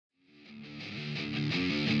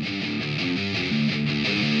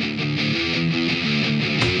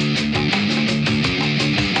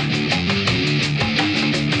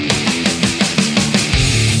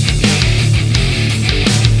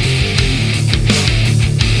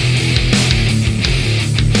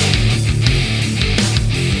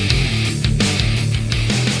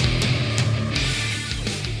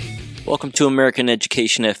to American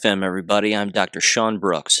Education FM, everybody. I'm Dr. Sean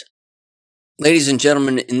Brooks. Ladies and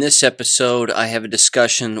gentlemen, in this episode, I have a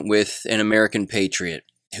discussion with an American patriot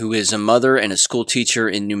who is a mother and a school teacher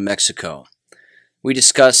in New Mexico. We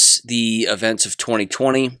discuss the events of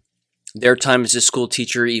 2020, their time as a school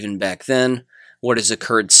teacher even back then, what has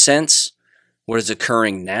occurred since, what is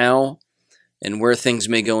occurring now, and where things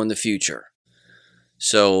may go in the future.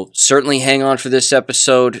 So certainly hang on for this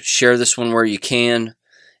episode, share this one where you can,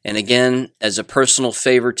 and again, as a personal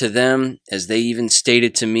favor to them, as they even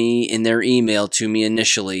stated to me in their email to me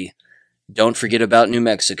initially, don't forget about New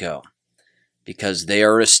Mexico, because they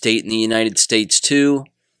are a state in the United States too,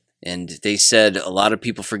 and they said a lot of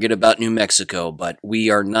people forget about New Mexico, but we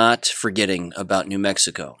are not forgetting about New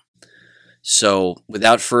Mexico. So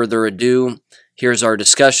without further ado, here's our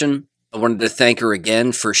discussion. I wanted to thank her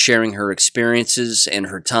again for sharing her experiences and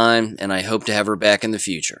her time, and I hope to have her back in the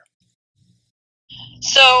future.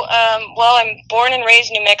 So, I'm born and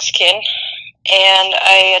raised New Mexican, and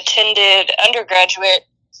I attended undergraduate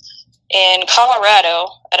in Colorado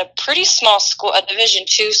at a pretty small school, a Division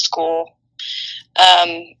II school,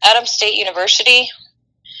 Adams State University,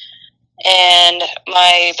 and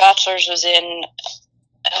my bachelor's was in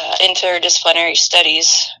interdisciplinary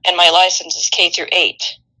studies, and my license is K through 8.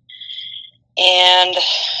 And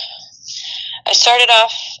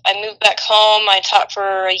I moved back home. I taught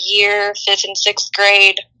for a year, 5th and 6th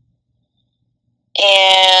grade.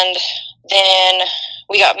 And then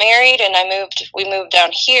we got married and we moved down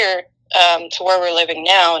here to where we're living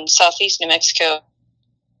now in southeast New Mexico.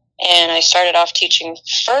 And I started off teaching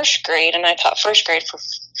 1st grade, and I taught 1st grade for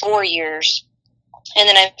 4 years. And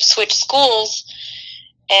then I switched schools,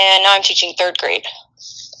 and now I'm teaching 3rd grade.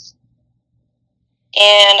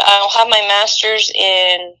 And I'll have my master's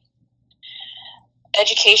in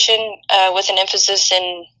education with an emphasis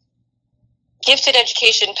in gifted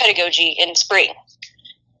education pedagogy in spring.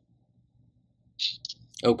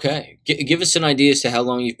 Okay. Give us an idea as to how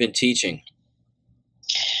long you've been teaching.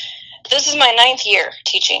 This is my 9th year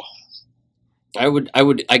teaching.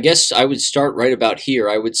 I guess I would start right about here.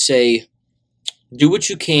 I would say do what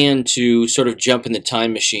you can to sort of jump in the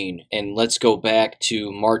time machine, and let's go back to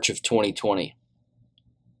March of 2020.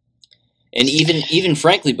 And even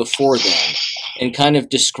frankly before then, and kind of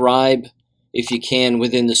describe, if you can,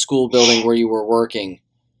 within the school building where you were working,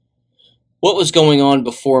 what was going on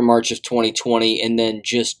before March of 2020, and then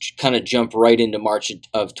just kind of jump right into March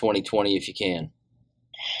of 2020 if you can.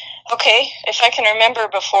 Okay, if I can remember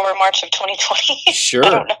before March of 2020. Sure. I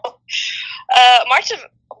don't know.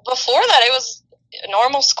 Before that, it was a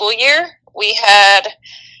normal school year. We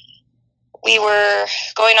were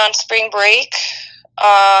going on spring break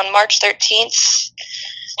on March 13th.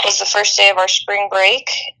 Was the first day of our spring break,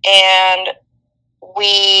 and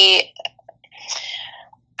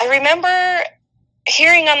I remember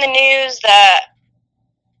hearing on the news that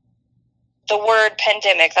the word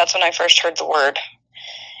pandemic, that's when I first heard the word.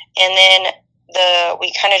 And then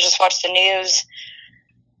we kind of just watched the news.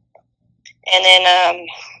 And then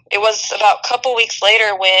it was about a couple weeks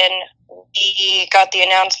later when we got the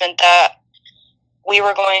announcement that we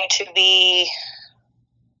were going to be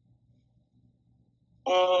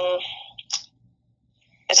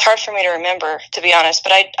it's hard for me to remember, to be honest,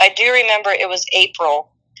 but I do remember it was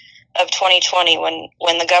April of 2020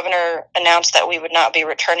 when the governor announced that we would not be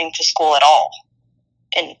returning to school at all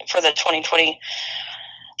for the 2020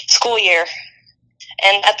 school year.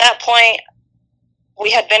 And at that point,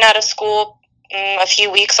 we had been out of school a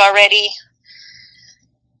few weeks already,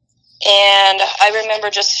 and I remember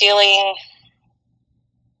just feeling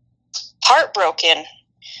heartbroken.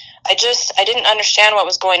 I didn't understand what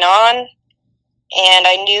was going on, and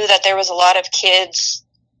I knew that there was a lot of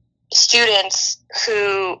students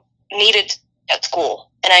who needed at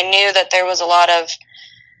school, and I knew that there was a lot of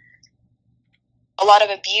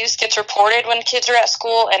abuse gets reported when kids are at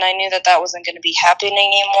school, and I knew that wasn't going to be happening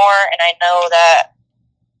anymore, and I know that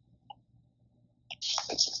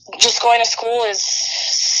just going to school is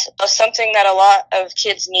something that a lot of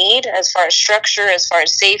kids need, as far as structure, as far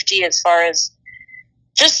as safety, as far as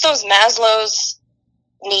just those Maslow's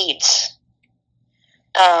needs.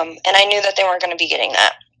 And I knew that they weren't going to be getting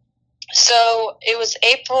that. So it was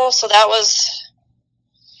April, so that was...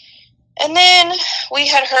 And then we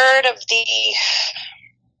had heard of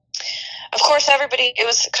of course, everybody, it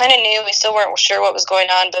was kind of new. We still weren't sure what was going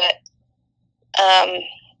on, but I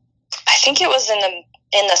think it was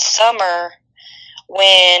in the summer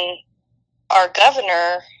when our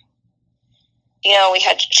governor,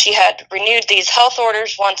 she had renewed these health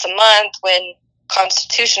orders once a month, when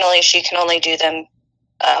constitutionally she can only do them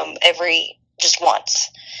just once.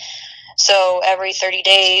 So every 30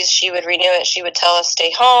 days, she would renew it. She would tell us,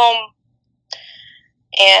 stay home.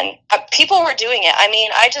 And people were doing it. I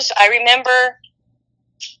mean, I remember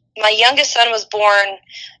my youngest son was born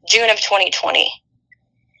June of 2020.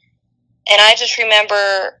 And I just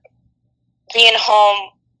remember being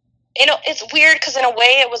home. You know, it's weird because in a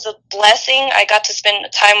way it was a blessing. I got to spend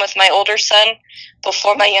time with my older son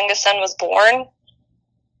before my youngest son was born.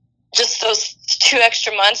 Just those 2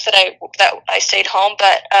 extra months that I stayed home.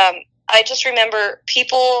 But I just remember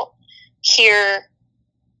people here,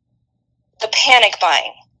 the panic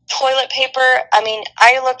buying. Toilet paper. I mean,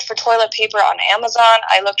 I looked for toilet paper on Amazon.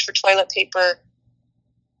 I looked for toilet paper.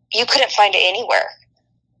 You couldn't find it anywhere.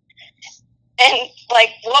 And, like,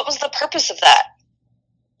 what was the purpose of that?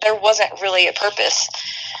 There wasn't really a purpose.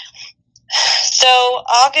 So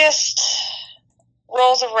August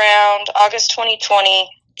rolls around, August 2020.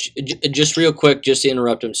 Just real quick, just to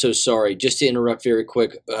interrupt, I'm so sorry. Just to interrupt very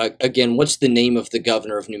quick. Again, what's the name of the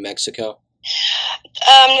governor of New Mexico?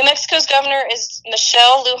 New Mexico's governor is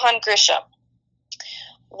Michelle Lujan Grisham.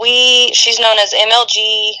 She's known as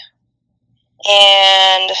MLG,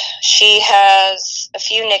 and she has a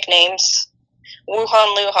few nicknames.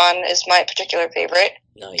 Wuhan Lujan is my particular favorite.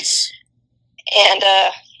 Nice. And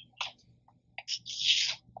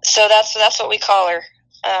so that's what we call her,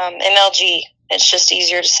 MLG. It's just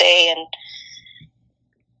easier to say. And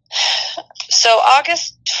so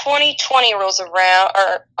August 2020 rolls around,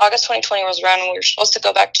 and we were supposed to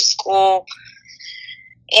go back to school.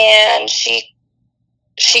 And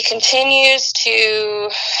she continues to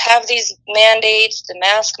have these mandates, the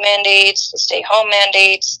mask mandates, the stay home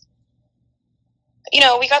mandates. You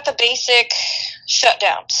know, we got the basic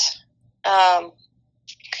shutdowns.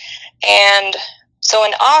 And so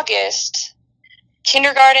in August,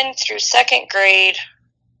 kindergarten through 2nd grade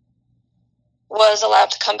was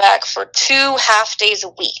allowed to come back for 2 half days a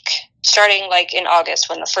week, starting like in August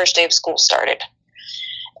when the first day of school started.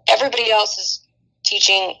 Everybody else is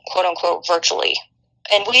teaching, quote unquote, virtually.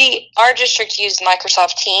 And our district used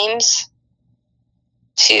Microsoft Teams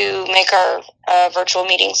to make our virtual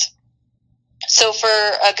meetings. So for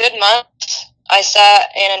a good month, I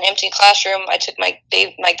sat in an empty classroom. I took my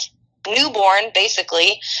newborn,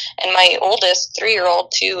 basically, and my oldest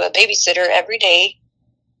 3-year-old to a babysitter every day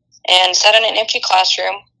and sat in an empty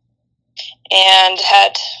classroom and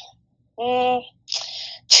had 2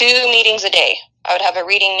 meetings a day. I would have a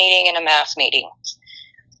reading meeting and a math meeting.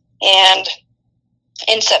 And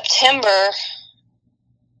in September,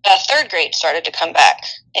 3rd grade started to come back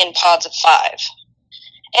in pods of 5.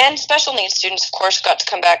 And special needs students, of course, got to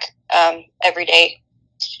come back every day.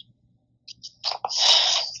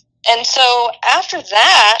 And so after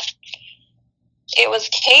that, it was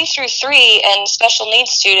K through 3, and special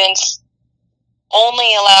needs students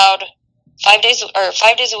only allowed 5 days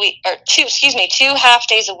a week, or 2 half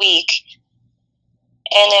days a week.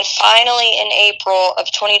 And then finally in April of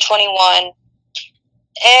 2021,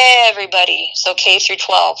 everybody, so K through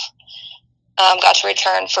 12, got to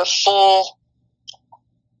return for full.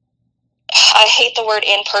 I hate the word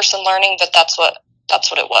in-person learning, but that's what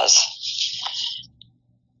it was.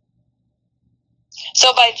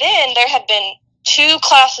 So by then, there had been 2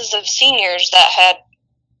 classes of seniors that had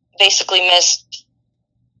basically missed,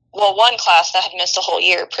 well, one class that had missed a whole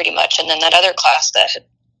year pretty much, and then that other class that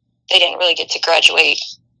they didn't really get to graduate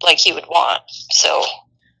like you would want. So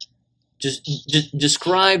just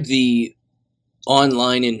describe the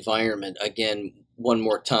online environment again one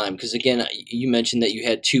more time, because again, you mentioned that you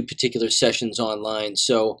had 2 particular sessions online.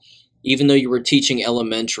 So even though you were teaching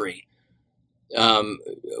elementary,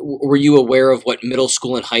 were you aware of what middle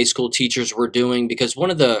school and high school teachers were doing? Because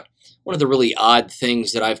one of the really odd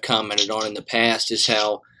things that I've commented on in the past is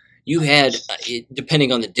how you had,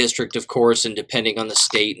 depending on the district, of course, and depending on the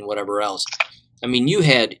state and whatever else. I mean, you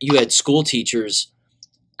had school teachers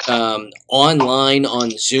online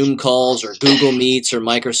on Zoom calls or Google Meets or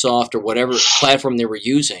Microsoft or whatever platform they were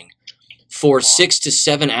using for 6 to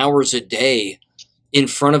 7 hours a day in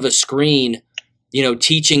front of a screen, you know,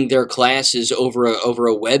 teaching their classes over a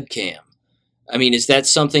webcam. I mean, is that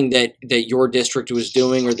something that your district was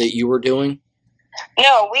doing or that you were doing?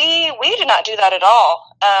 No, we did not do that at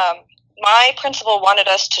all. My principal wanted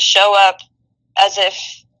us to show up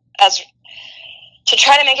to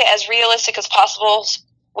try to make it as realistic as possible,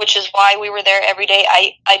 which is why we were there every day.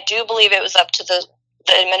 I do believe it was up to the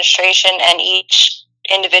administration and each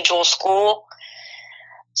individual school.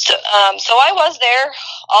 So I was there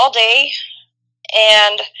all day,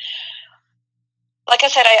 and like I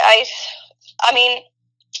said, I mean,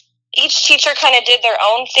 each teacher kind of did their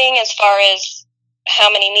own thing as far as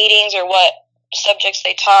how many meetings or what subjects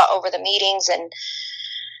they taught over the meetings, and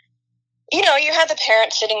you had the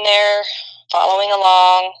parents sitting there following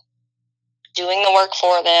along, doing the work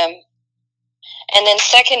for them. And then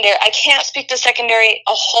secondary, I can't speak to secondary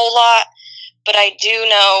a whole lot, but I do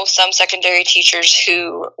know some secondary teachers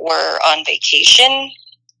who were on vacation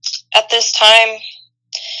at this time.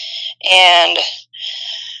 And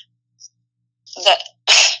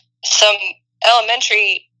some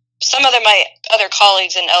my other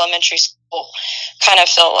colleagues in elementary school kind of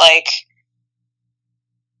felt like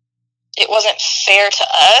it wasn't fair to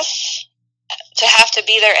us to have to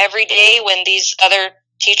be there every day when these other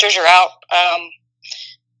teachers are out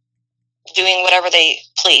doing whatever they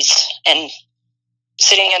pleased and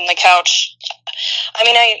sitting on the couch. I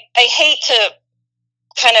mean, I hate to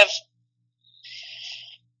kind of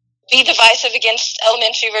be divisive against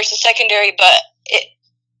elementary versus secondary, but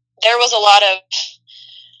there was a lot of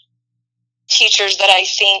teachers that I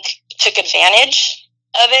think took advantage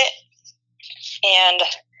of it. And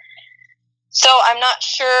so I'm not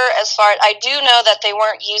sure as far, I do know that they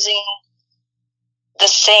weren't using the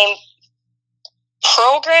same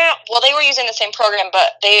program. Well, they were using the same program,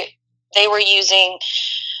 but they were using,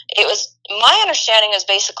 it was, my understanding is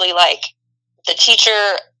basically like the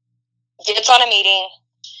teacher gets on a meeting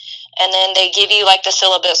and then they give you like the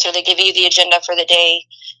syllabus or they give you the agenda for the day.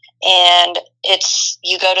 And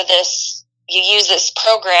you go to this, you use this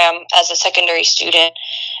program as a secondary student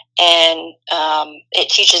and it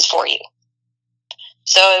teaches for you.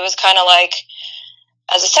 So it was kind of like,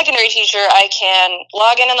 as a secondary teacher, I can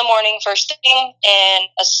log in the morning first thing and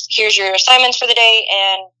here's your assignments for the day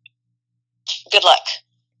and good luck.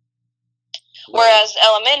 Whereas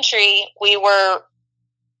elementary, we were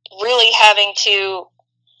really having to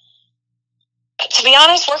be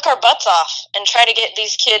honest, work our butts off and try to get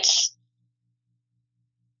these kids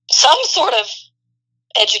some sort of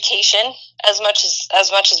education as much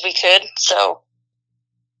as we could. So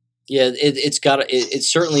yeah,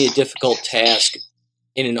 it's certainly a difficult task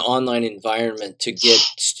in an online environment to get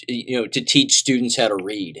to teach students how to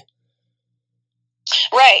read.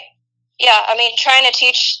 Right. Yeah, I mean, trying to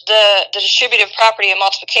teach the distributive property of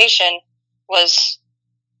multiplication was,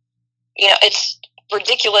 it's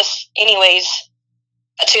ridiculous anyways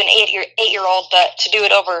to an 8-year-old, but to do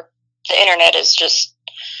it over the internet is just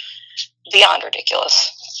beyond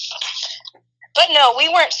ridiculous. But no, we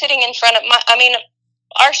weren't sitting in front of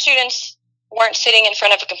our students weren't sitting in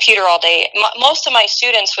front of a computer all day. Most of my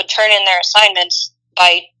students would turn in their assignments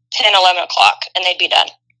by 10, 11 o'clock and they'd be done,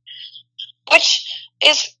 which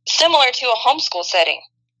is similar to a homeschool setting.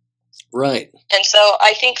 Right. And so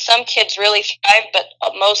I think some kids really thrived, but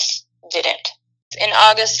most didn't. In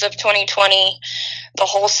August of 2020, the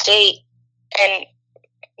whole state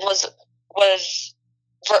was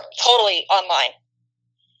totally online.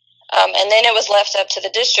 And then it was left up to the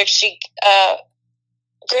districts.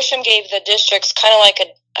 Grisham gave the districts kind of like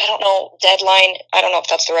deadline. I don't know if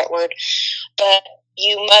that's the right word, but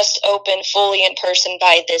you must open fully in person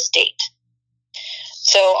by this date.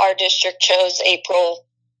 So our district chose April,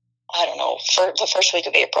 for the first week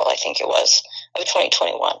of April, I think it was, of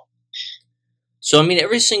 2021. So, I mean,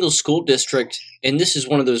 every single school district, and this is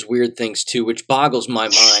one of those weird things too, which boggles my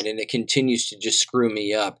mind, and it continues to just screw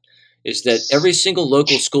me up, is that every single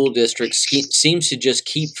local school district seems to just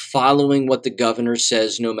keep following what the governor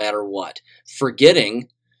says no matter what, forgetting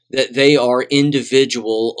that they are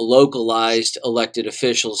individual, localized elected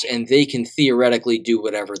officials, and they can theoretically do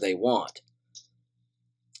whatever they want.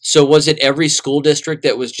 So was it every school district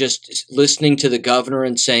that was just listening to the governor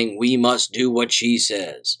and saying, we must do what she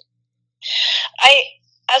says?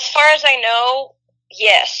 As far as I know,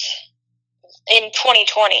 yes. In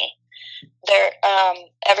 2020,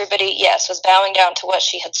 everybody, yes, was bowing down to what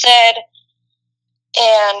she had said,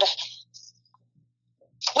 and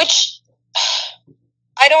which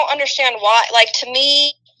I don't understand why. Like, to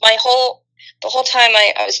me, the whole time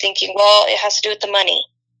I was thinking, well, it has to do with the money.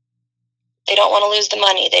 They don't want to lose the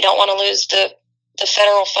money. They don't want to lose the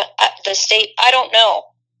federal, the state. I don't know,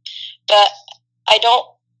 but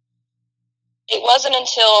it wasn't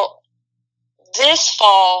until this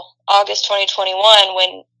fall, August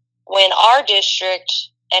 2021, when our district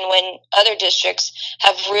and when other districts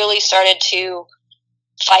have really started to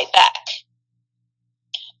fight back.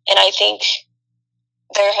 And I think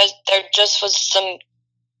there just was some,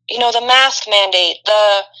 the mask mandate,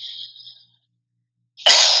 the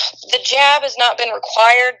jab has not been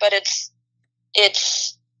required, but it's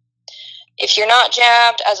if you're not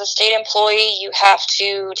jabbed as a state employee, you have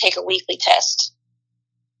to take a weekly test.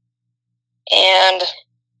 And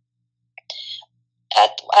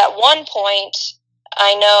at one point,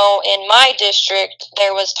 I know in my district,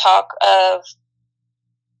 there was talk of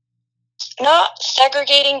not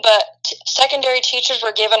segregating, but secondary teachers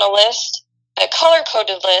were given a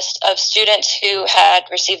color-coded list of students who had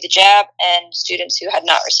received the jab and students who had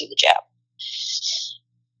not received the jab.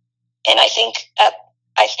 And I think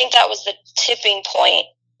that was the tipping point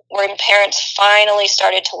when parents finally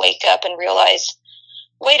started to wake up and realize,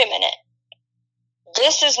 wait a minute,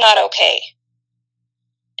 this is not okay.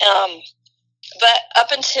 But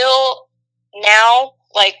up until now,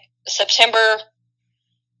 like September,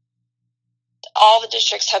 all the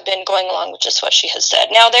districts have been going along with just what she has said.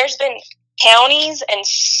 Now, there's been counties and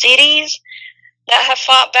cities that have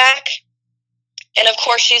fought back. And of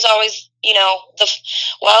course, she's always,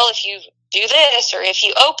 if you do this, or if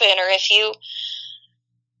you open, or if you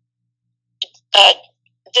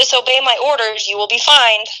disobey my orders, you will be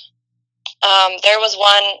fined. There was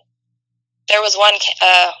one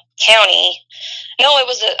county. No, it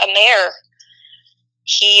was a mayor.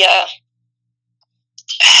 He,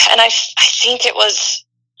 and I think it was,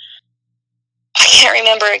 I can't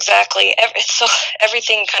remember exactly.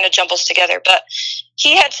 Everything kind of jumbles together, but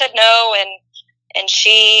he had said no, and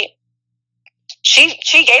she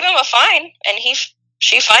gave him a fine, and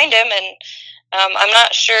she fined him, and I'm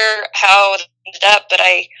not sure how it ended up, but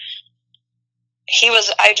I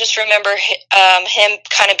just remember him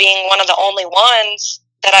kind of being one of the only ones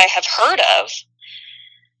that I have heard of,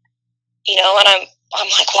 and I'm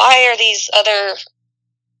like, why are these other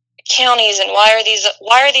counties and why are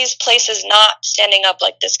these places not standing up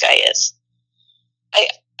like this guy is? I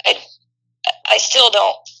still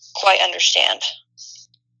don't quite understand.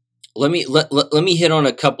 Let me hit on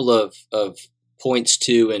a couple of points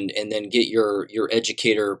too, and then get your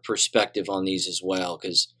educator perspective on these as well,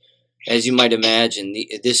 because as you might imagine,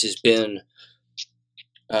 this has been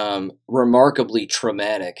remarkably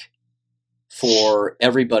traumatic for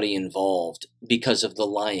everybody involved because of the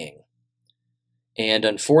lying. And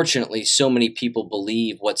unfortunately, so many people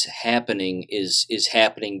believe what's happening is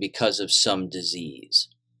happening because of some disease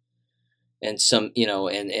and some,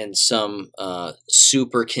 and some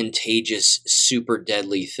super contagious, super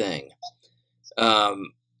deadly thing.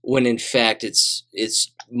 When in fact it's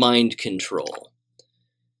mind control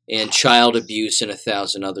and child abuse and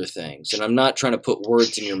 1,000 other things. And I'm not trying to put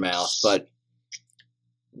words in your mouth, but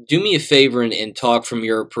do me a favor and talk from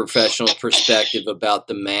your professional perspective about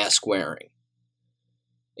the mask wearing.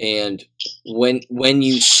 And when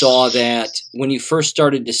you saw that, when you first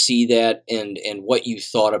started to see that, and what you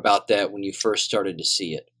thought about that when you first started to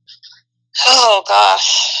see it. Oh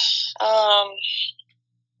gosh.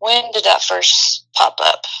 When did that first pop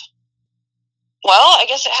up? Well, I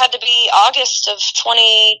guess it had to be August of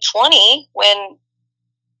 2020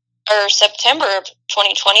 or September of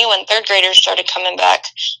 2020 when third graders started coming back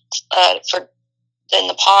in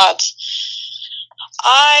the pods.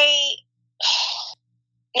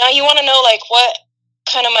 Now you want to know like what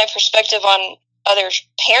kind of my perspective on other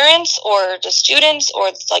parents or the students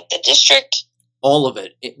or like the district? All of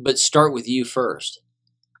it, but start with you first.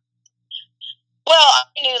 Well, I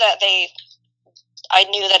knew that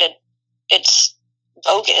it's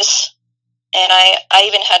bogus, and I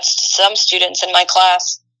even had some students in my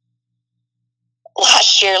class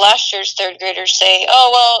last year's third graders say, "Oh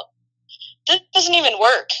well, this doesn't even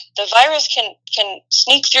work. The virus can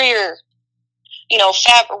sneak through your,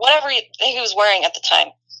 fab or whatever he was wearing at the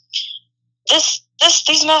time. These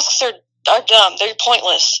masks are dumb. They're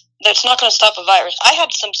pointless. That's not going to stop a virus." I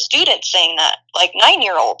had some students saying that, like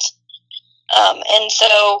 9-year-olds. And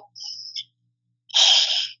so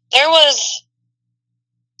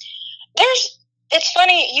it's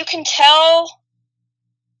funny, you can tell,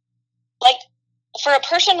 like, for a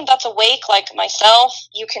person that's awake like myself,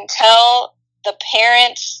 you can tell the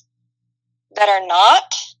parents that are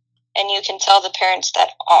not, and you can tell the parents that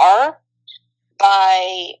are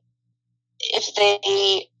by if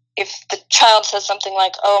the child says something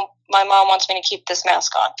like, "Oh, my mom wants me to keep this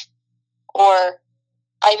mask on," or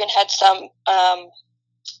I even had some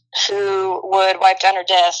who would wipe down her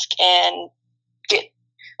desk and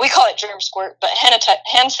we call it germ squirt, but hand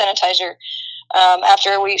sanitizer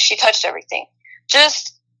after she touched everything.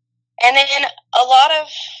 And then a lot of,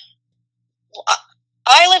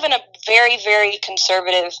 I live in a very, very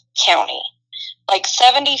conservative county. Like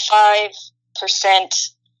 75%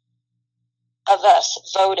 of us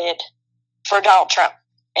voted for Donald Trump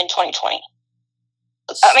in 2020.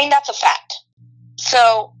 I mean, that's a fact.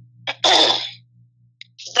 So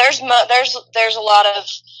there's a lot of,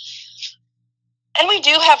 and we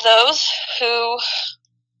do have those who,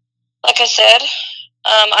 like I said,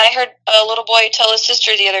 I heard a little boy tell his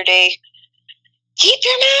sister the other day, "Keep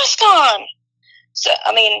your mask on." So,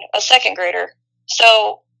 I mean, a second grader.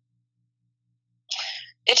 So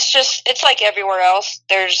it's like everywhere else.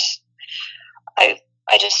 I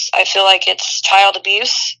feel like it's child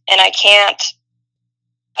abuse, and I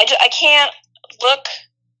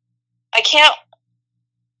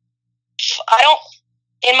don't,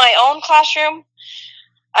 in my own classroom,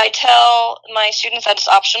 I tell my students that it's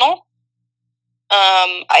optional.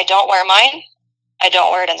 I don't wear mine. I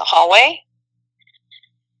don't wear it in the hallway.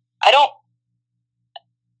 I don't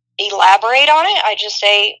elaborate on it. I just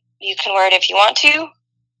say, you can wear it if you want to.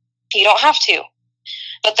 You don't have to.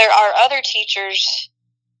 But there are other teachers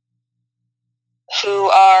who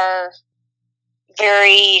are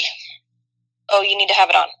very, oh, you need to have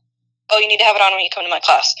it on. Oh, you need to have it on when you come to my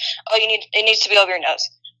class. Oh, it needs to be over your nose.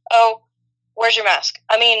 Oh, where's your mask?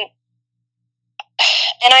 I mean,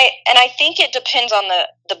 and I think it depends on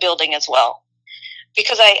the building as well.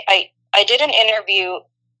 Because I did an interview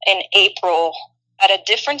in April at a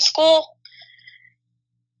different school,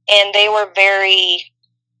 and they were very,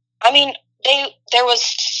 there was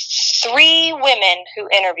 3 women who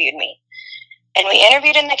interviewed me, and we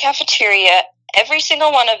interviewed in the cafeteria. Every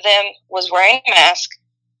single one of them was wearing a mask,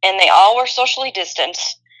 and they all were socially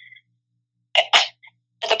distanced.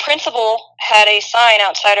 The principal had a sign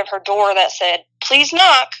outside of her door that said, "Please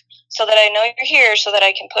knock so that I know you're here so that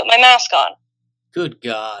I can put my mask on." Good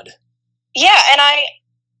God. Yeah, and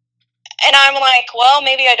I'm like, well,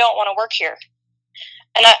 maybe I don't want to work here.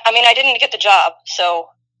 And I didn't get the job, so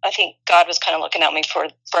I think God was kind of looking at me for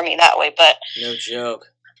me that way. But no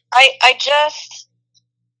joke. That's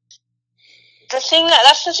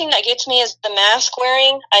the thing that gets me is the mask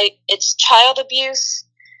wearing. It's child abuse.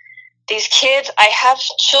 These kids, I have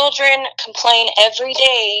children complain every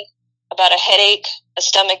day about a headache, a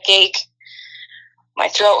stomach ache, my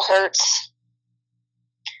throat hurts.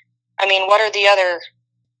 I mean, what are the other?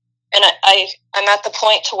 And I'm at the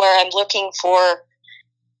point to where I'm looking to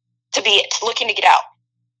get out,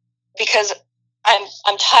 because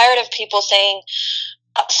I'm tired of people saying,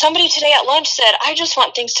 somebody today at lunch said, "I just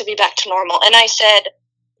want things to be back to normal." And I said,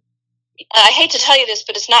 I hate to tell you this,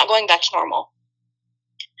 but it's not going back to normal.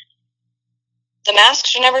 The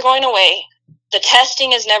masks are never going away. The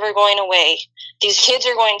testing is never going away. These kids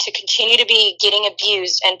are going to continue to be getting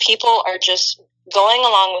abused, and people are just going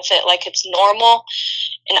along with it like it's normal,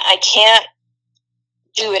 and I can't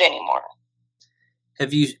do it anymore.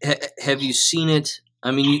 Have you seen it? I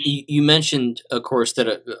mean, you mentioned, of course,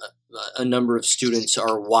 that a number of students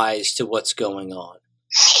are wise to what's going on,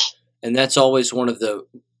 and that's always one of the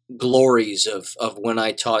glories of when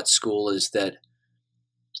I taught school, is that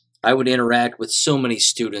I would interact with so many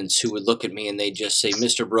students who would look at me and they'd just say,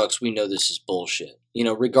 "Mr. Brooks, we know this is bullshit."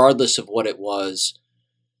 Regardless of what it was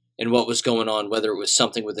and what was going on, whether it was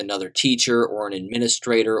something with another teacher or an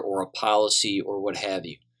administrator or a policy or what have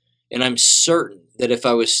you. And I'm certain that if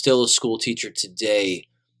I was still a school teacher today,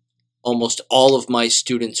 almost all of my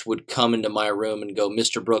students would come into my room and go,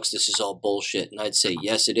 "Mr. Brooks, this is all bullshit." And I'd say,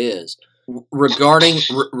 "Yes, it is." Regarding,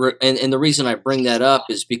 and the reason I bring that up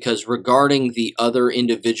is because regarding the other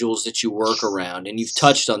individuals that you work around, and you've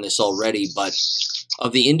touched on this already, but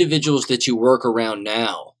of the individuals that you work around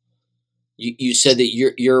now, you said that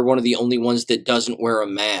you're one of the only ones that doesn't wear a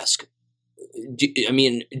mask. Do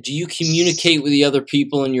you communicate with the other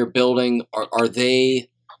people in your building? Are they,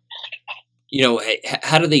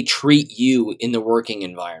 how do they treat you in the working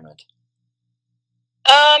environment?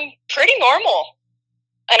 Pretty normal.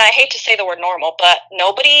 And I hate to say the word normal, but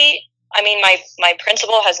nobody, my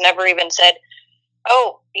principal has never even said,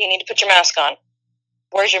 "Oh, you need to put your mask on.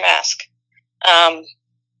 Where's your mask?" And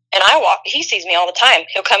he sees me all the time.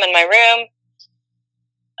 He'll come in my room,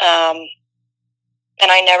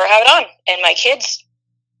 and I never have it on. And my kids,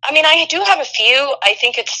 I do have a few. I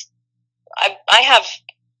think I have,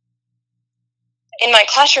 in my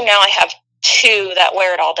classroom now, I have 2 that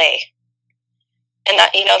wear it all day. And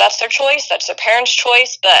that, that's their choice. That's their parents'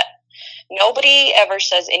 choice. But nobody ever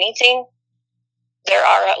says anything. There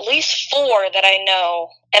are at least 4 that I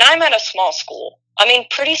know. And I'm at a small school.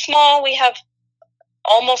 Pretty small. We have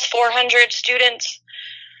almost 400 students.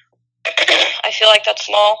 I feel like that's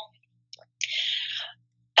small.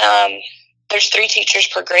 There's 3 teachers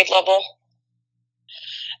per grade level.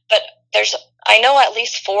 But I know at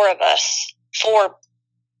least 4 of us, 4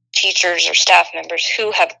 teachers or staff members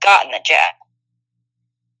who have gotten the jab.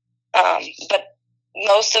 But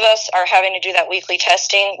most of us are having to do that weekly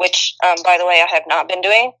testing, which, by the way, I have not been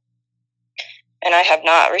doing. And I have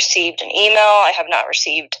not received an email. I have not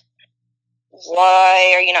received,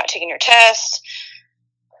 "Why are you not taking your test?"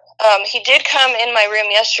 He did come in my room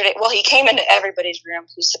yesterday. Well, he came into everybody's room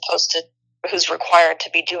who's required to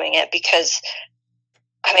be doing it, because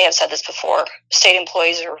I may have said this before, state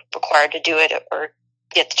employees are required to do it, or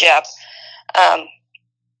get the jab.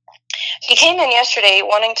 He came in yesterday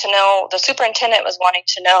wanting to know, the superintendent was wanting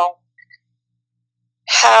to know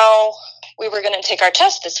how we were going to take our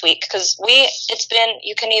test this week, because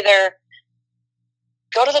you can either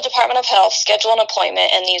go to the Department of Health, schedule an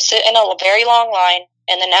appointment, and you sit in a very long line,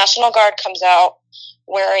 and the National Guard comes out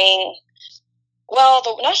wearing, well,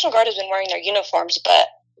 the National Guard has been wearing their uniforms, but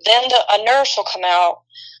then a nurse will come out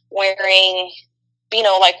wearing,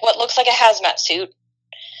 like what looks like a hazmat suit,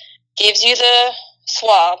 gives you the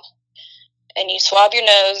swab, and you swab your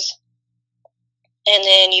nose, and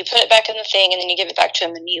then you put it back in the thing, and then you give it back to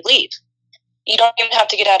him, and you leave. You don't even have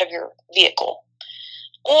to get out of your vehicle.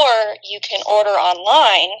 Or you can order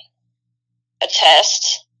online a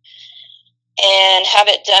test and have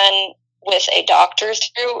it done with a doctor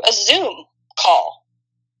through a Zoom call,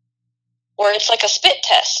 where it's like a spit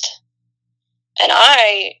test. And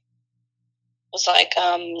I was like,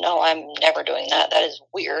 no, I'm never doing that. That is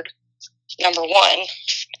weird. Number one.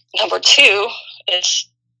 Number two, it's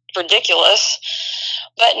ridiculous.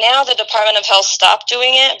 But now the Department of Health stopped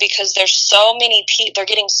doing it because there's so many they're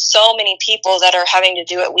getting so many people that are having to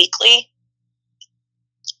do it weekly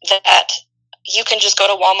that you can just go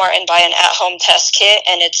to Walmart and buy an at-home test kit,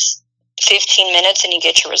 and it's 15 minutes and you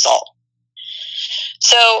get your result.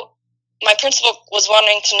 So my principal was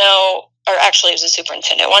wanting to know, or actually it was the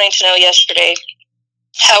superintendent, wanting to know yesterday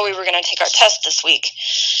how we were going to take our test this week.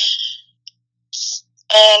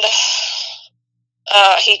 And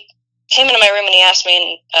he came into my room and he asked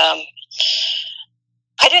me, and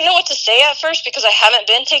I didn't know what to say at first because I haven't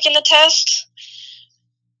been taking the test.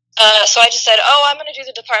 So I just said, I'm going to do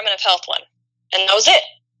the Department of Health one. And that was it.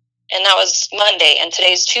 And that was Monday. And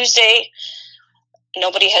today's Tuesday.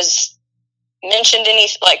 Nobody has mentioned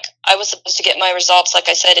anything. Like, I was supposed to get my results. Like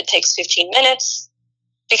I said, it takes 15 minutes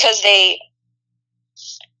because the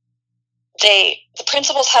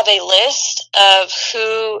principals have a list of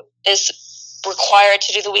who is required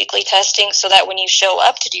to do the weekly testing so that when you show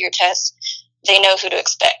up to do your test, they know who to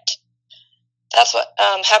expect. That's what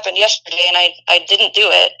happened yesterday, and I didn't do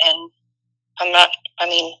it, and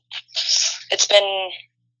it's been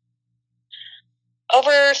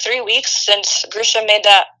over 3 weeks since Grisham made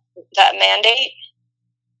that mandate,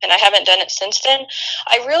 and I haven't done it since then.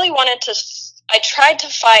 I tried to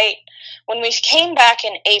fight, when we came back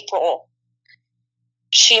in April,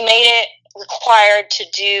 she made it required to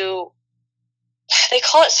do, they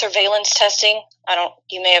call it surveillance testing.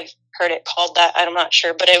 You may have heard it called that. I'm not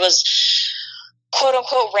sure, but it was quote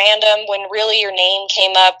unquote random when really your name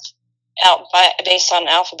came up based on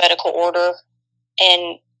alphabetical order.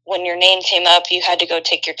 And when your name came up, you had to go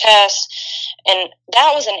take your test. And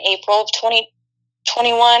that was in April of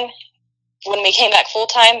 2021 when we came back full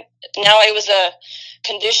time. Now it was a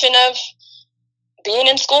condition of being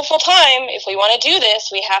in school full time. If we want to do this,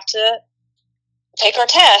 we have to take our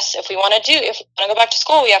tests. If we want to go back to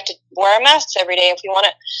school, we have to wear our masks every day. If we want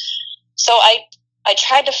to. So I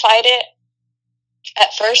tried to fight it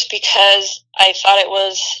at first because I thought it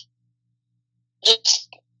was just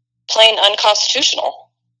plain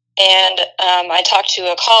unconstitutional. And I talked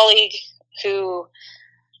to a colleague who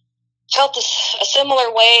felt a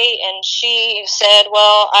similar way, and she said,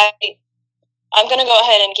 well, I'm going to go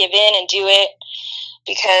ahead and give in and do it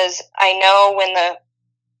because I know when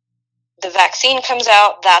the vaccine comes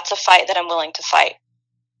out, that's a fight that I'm willing to fight.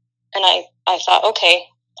 And I thought, okay,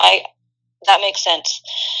 that makes sense.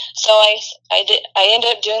 So I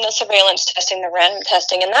ended up doing the surveillance testing, the random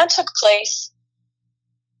testing, and that took place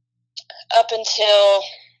up until,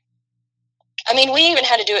 we even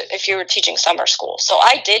had to do it if you were teaching summer school. So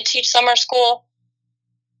I did teach summer school.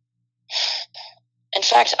 In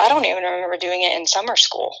fact, I don't even remember doing it in summer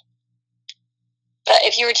school. But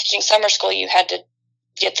if you were teaching summer school, you had to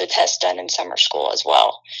get the test done in summer school as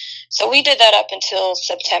well. So we did that up until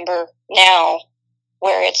September now,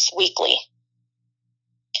 where it's weekly.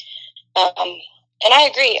 And I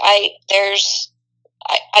agree. I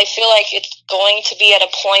feel like it's going to be at a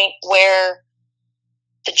point where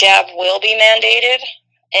the jab will be mandated,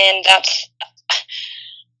 and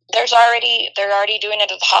they're already doing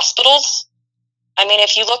it at the hospitals.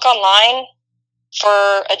 If you look online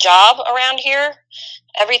for a job around here,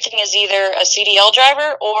 everything is either a CDL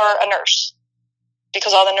driver or a nurse,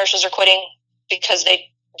 because all the nurses are quitting because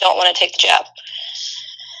they don't want to take the jab.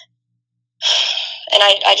 And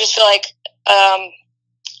I just feel like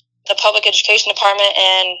the public education department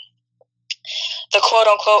and the quote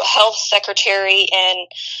unquote health secretary and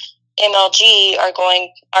MLG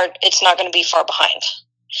it's not going to be far behind.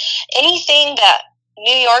 Anything that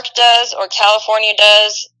New York does or California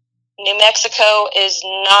does, New Mexico is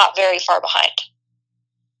not very far behind.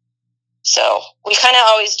 So we kind of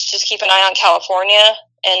always just keep an eye on California,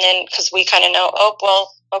 and then because we kind of know, oh,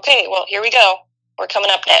 well, okay, well, here we go. We're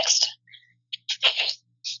coming up next.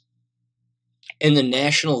 And the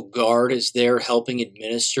National Guard is there helping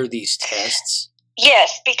administer these tests?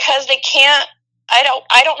 Yes, because they can't. I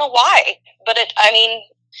don't know why, but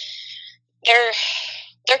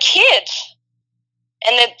they're kids,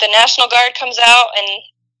 and the National Guard comes out and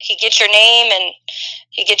he gets your name and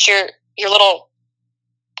he gets your little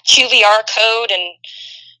QVR code, and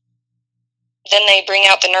then they bring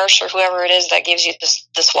out the nurse or whoever it is that gives you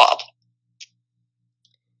the swab.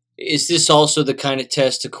 Is this also the kind of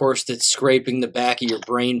test, of course, that's scraping the back of your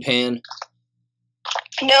brain pan?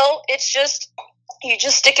 No, it's just, you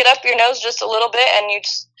just stick it up your nose just a little bit, and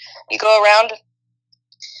you go around,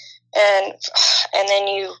 and then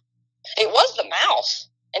it was the mouth,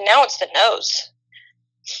 and now it's the nose.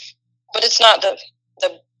 But it's not the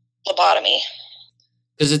lobotomy.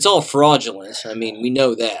 Because it's all fraudulent. I mean, we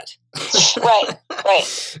know that. Right.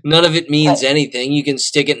 None of it means anything. You can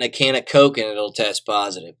stick it in a can of Coke and it'll test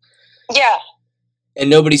positive. Yeah. And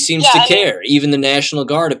nobody seems to care. Even the National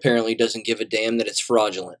Guard apparently doesn't give a damn that it's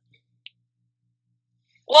fraudulent.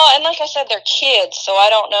 Well, and like I said, they're kids, so I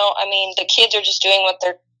don't know. I mean, the kids are just doing what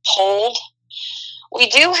they're told. We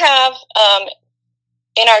do have,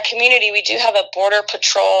 in our community, we do have a Border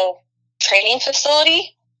Patrol training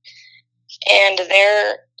facility, and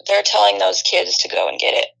they're telling those kids to go and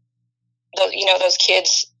get it. Those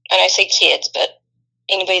kids, and I say kids, but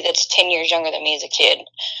anybody that's 10 years younger than me is a kid.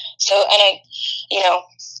 So,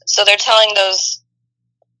 so they're telling those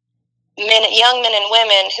young men and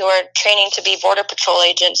women who are training to be Border Patrol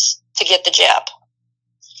agents to get the jab.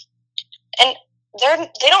 And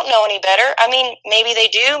they don't know any better. I mean, maybe they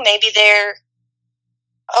do. Maybe they're,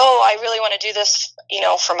 I really want to do this,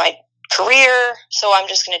 for my career, so I'm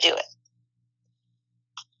just going to do it.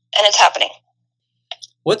 And it's happening.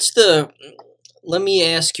 Let me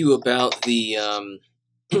ask you about the,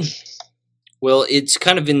 well, it's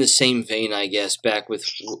kind of in the same vein, I guess, back with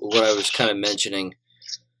what I was kind of mentioning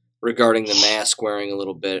regarding the mask wearing a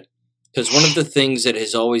little bit. Because one of the things that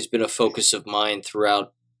has always been a focus of mine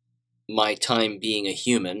throughout my time being a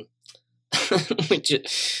human, which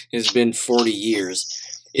has been 40 years,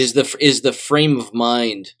 is the frame of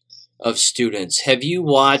mind of students. Have you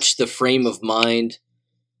watched the frame of mind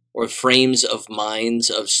or frames of minds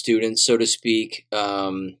of students, so to speak,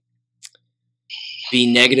 be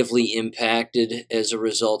negatively impacted as a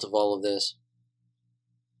result of all of this?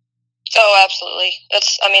 Oh, absolutely.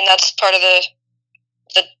 That's part of the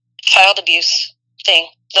child abuse thing.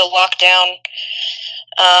 The lockdown,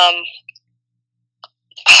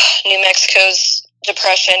 New Mexico's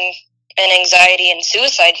depression and anxiety and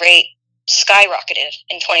suicide rate skyrocketed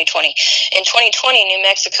in 2020. In 2020, New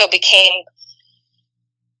Mexico became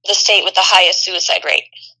the state with the highest suicide rate.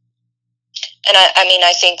 And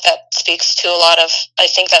I think that speaks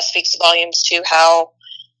volumes to how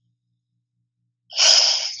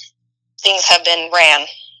things have been ran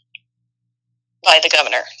by the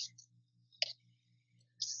governor.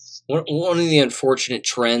 One of the unfortunate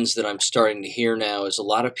trends that I'm starting to hear now is a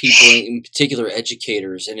lot of people, in particular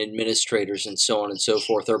educators and administrators and so on and so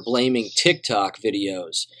forth, are blaming TikTok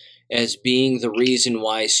videos as being the reason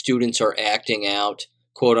why students are acting out,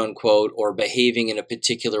 quote unquote, or behaving in a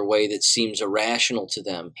particular way that seems irrational to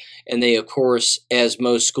them. And they, of course, as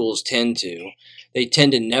most schools tend to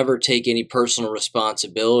never take any personal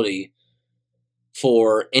responsibility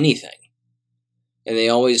for anything. And they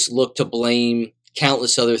always look to blame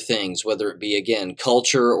countless other things, whether it be, again,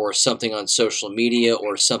 culture or something on social media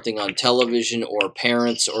or something on television or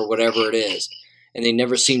parents or whatever it is. And they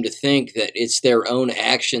never seem to think that it's their own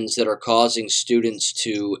actions that are causing students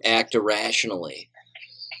to act irrationally,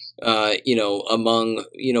 within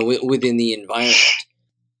the environment.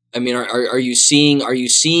 I mean, are you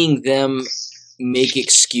seeing them make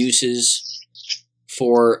excuses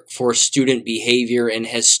for student behavior, and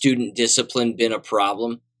has student discipline been a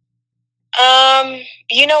problem?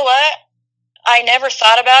 You know what? I never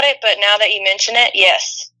thought about it, but now that you mention it,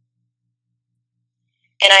 yes.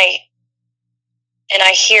 And I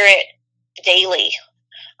hear it daily.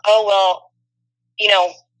 Oh, well,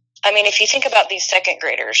 if you think about these second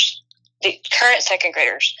graders, the current second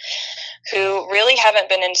graders, who really haven't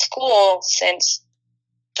been in school since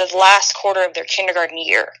the last quarter of their kindergarten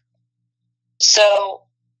year. So,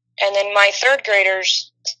 and then my third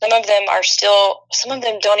graders, some of them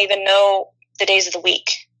don't even know the days of the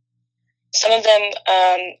week. Some of them,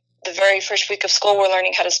 the very first week of school, were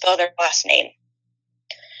learning how to spell their last name.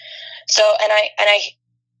 So, and I,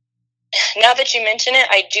 now that you mention it,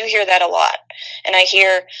 I do hear that a lot. And I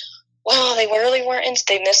hear, well, they really weren't,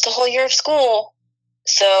 they missed a whole year of school.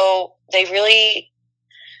 So they really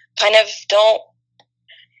kind of don't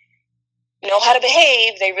know how to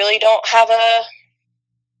behave. They really don't have a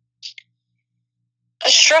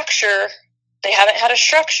structure. They haven't had a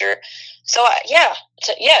structure. So,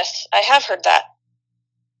 yes, I have heard that.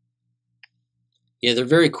 Yeah, they're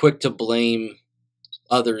very quick to blame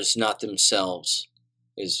others, not themselves,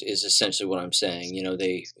 is essentially what I'm saying. You know,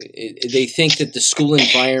 they think that the school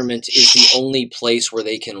environment is the only place where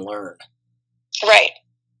they can learn. Right.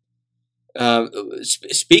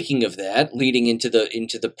 Speaking of that, leading into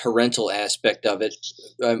the parental aspect of it,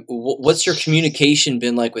 what's your communication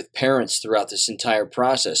been like with parents throughout this entire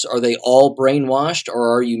process? Are they all brainwashed,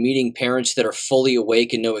 or are you meeting parents that are fully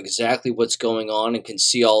awake and know exactly what's going on and can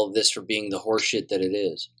see all of this for being the horseshit that it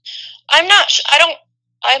is? I'm not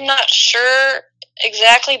sure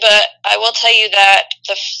exactly, but I will tell you that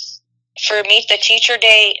for Meet the Teacher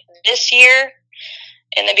Day this year,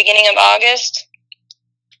 in the beginning of August,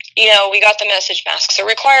 you know, we got the message masks are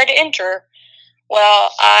required to enter.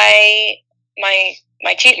 Well, my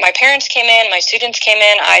parents came in, my students came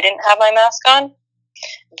in. I didn't have my mask on.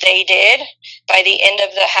 They did. By the end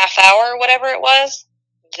of the half hour, whatever it was,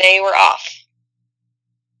 they were off.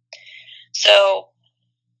 So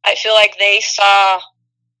I feel like maybe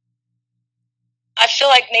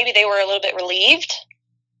they were a little bit relieved,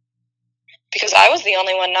 because I was the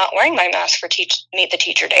only one not wearing my mask for Meet the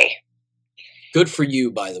Teacher Day. Good for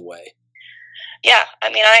you, by the way. Yeah, I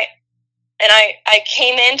mean, I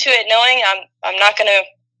came into it knowing I'm not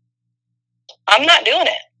doing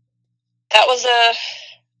it. That was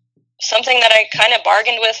something that I kind of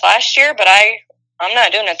bargained with last year, but I'm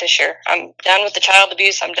not doing it this year. I'm done with the child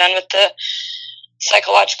abuse. I'm done with the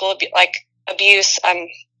psychological abuse. And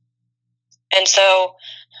so,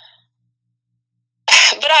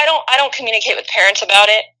 but I don't communicate with parents about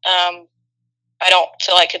it. I don't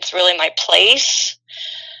feel like it's really my place.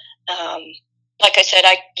 Like I said,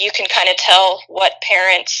 you can kind of tell what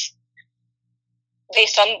parents,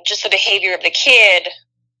 based on just the behavior of the kid,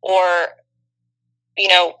 or, you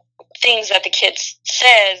know, things that the kid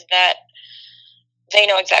says, that they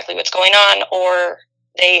know exactly what's going on, or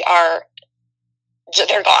they're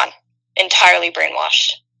gone, entirely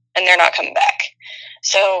brainwashed, and they're not coming back.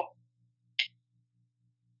 So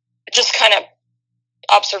just kind of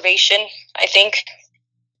observation, I think.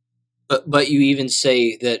 But you even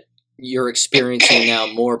say that you're experiencing now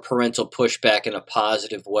more parental pushback in a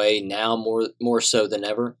positive way now, more so than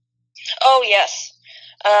ever? Oh, yes.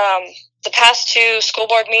 The past 2 school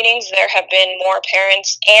board meetings, there have been more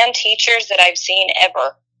parents and teachers that I've seen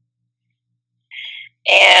ever.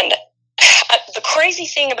 And the crazy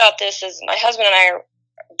thing about this is my husband and I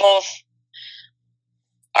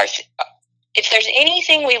if there's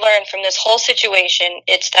anything we learned from this whole situation,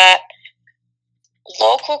 it's that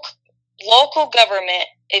local government,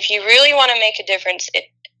 if you really want to make a difference,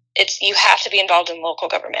 you have to be involved in local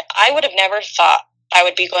government. I would have never thought I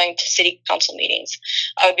would be going to city council meetings.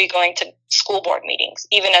 I would be going to school board meetings,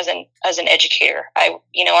 even as an educator.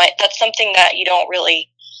 That's something that you don't really.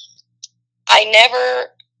 I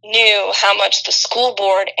never knew how much the school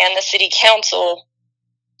board and the city council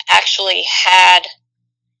actually had,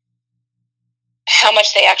 how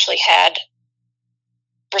much they actually had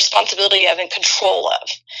responsibility of and control of.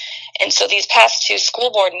 And so these past 2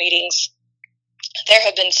 school board meetings, there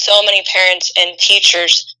have been so many parents and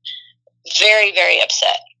teachers very, very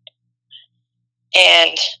upset.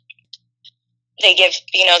 And they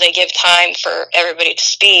give time for everybody to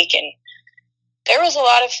speak. And there was a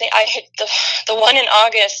lot of things. I had the one in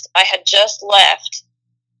August, I had just left.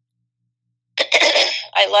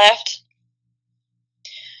 I left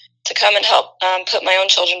to come and help put my own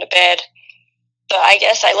children to bed. But I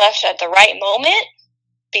guess I left at the right moment,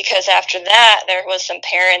 because after that, there was some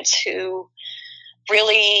parents who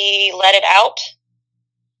really let it out.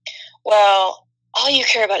 Well, all you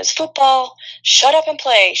care about is football. Shut up and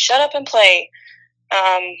play. Shut up and play.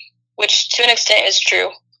 Which to an extent is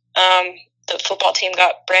true. The football team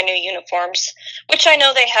got brand new uniforms, which I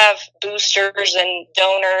know they have boosters and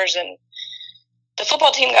donors, and the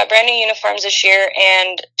football team got brand new uniforms this year,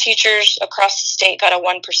 and teachers across the state got a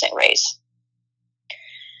 1% raise.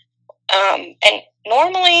 And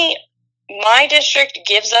normally my district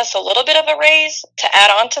gives us a little bit of a raise to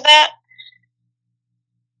add on to that.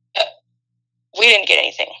 We didn't get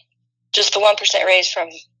anything. Just the 1% raise from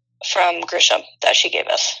Grisham that she gave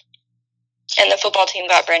us. And the football team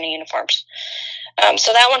got brand new uniforms.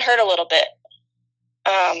 So that one hurt a little bit.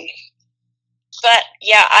 But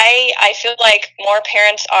yeah, I feel like more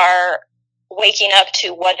parents are waking up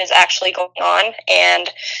to what is actually going on,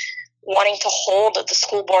 and wanting to hold the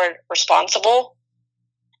school board responsible,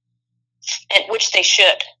 and which they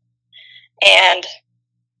should. And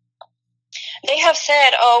they have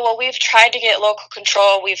said, oh, well, we've tried to get local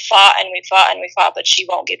control. We've fought and we fought and we fought, but she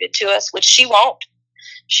won't give it to us, which she won't.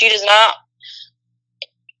 She does not.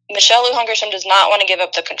 Michelle Lujan Grisham does not want to give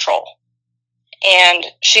up the control. And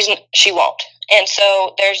she won't. And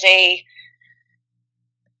so there's a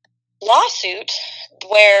lawsuit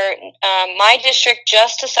where my district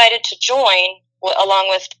just decided to join, along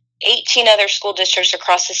with 18 other school districts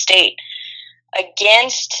across the state,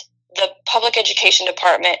 against the public education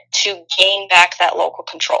department to gain back that local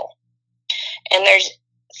control. And there's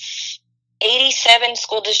 87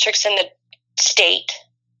 school districts in the state.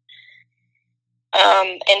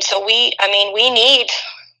 And so we need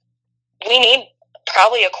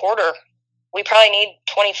probably a quarter. We probably need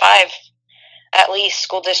 25 at least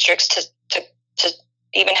school districts to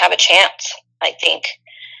even have a chance, I think,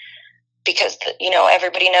 because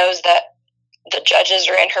everybody knows that the judges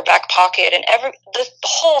are in her back pocket, and the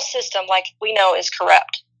whole system, like we know, is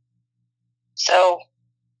corrupt. So,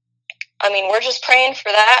 we're just praying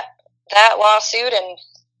for that lawsuit and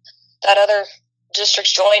that other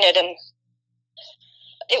districts join it. And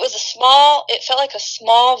it felt like a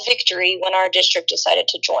small victory when our district decided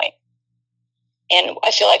to join. And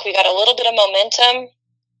I feel like we got a little bit of momentum,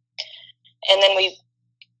 and then we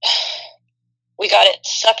got it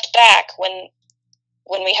sucked back when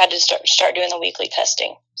we had to start doing the weekly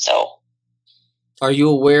testing. So, are you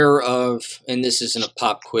aware of, and this isn't a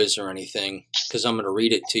pop quiz or anything, because I'm going to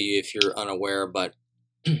read it to you if you're unaware, but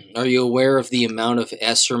are you aware of the amount of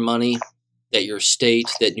ESSER money that your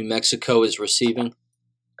state, that New Mexico, is receiving?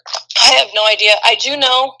 I have no idea. I do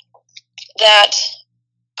know that,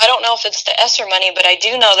 I don't know if it's the ESSER money, but I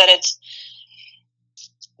do know that it's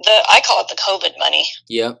I call it the COVID money.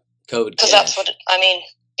 Yep, COVID cash. Because that's what,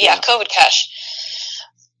 COVID cash.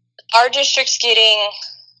 Our district's getting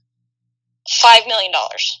 $5 million.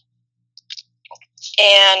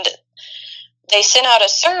 And they sent out a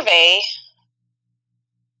survey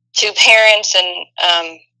to parents and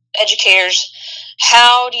educators.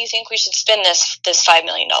 How do you think we should spend this $5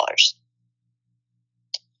 million?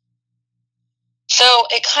 So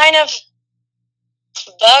it kind of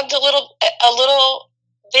bugged a little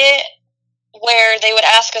bit, where they would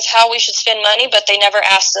ask us how we should spend money, but they never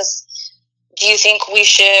asked us, do you think we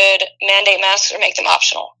should mandate masks or make them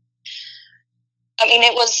optional?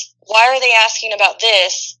 It was, why are they asking about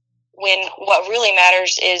this when what really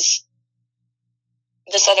matters is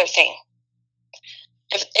this other thing?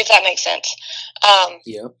 If that makes sense.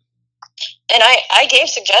 Yeah. And I gave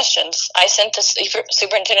suggestions. I sent the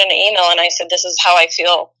superintendent an email, and I said, this is how I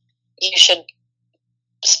feel you should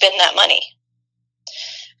spend that money.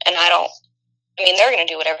 And they're going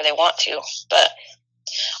to do whatever they want to. But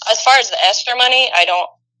as far as the ESSER money, I don't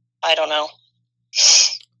know.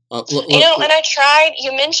 And I tried,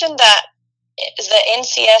 you mentioned that, is the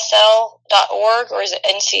ncsl.org or is it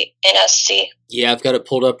NSC? Yeah, I've got it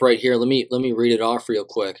pulled up right here. Let me read it off real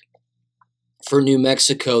quick. For New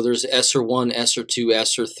Mexico, there's ESSER 1, ESSER 2,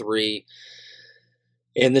 ESSER 3,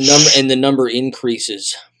 and the number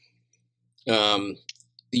increases.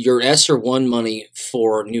 Your ESSER 1 money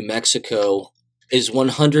for New Mexico is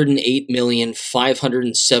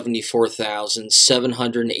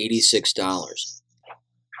 $108,574,786.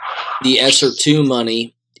 The ESSER 2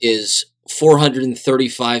 money is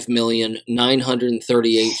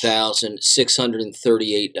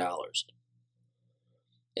 $435,938,638.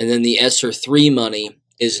 And then the ESSER 3 money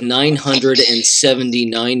is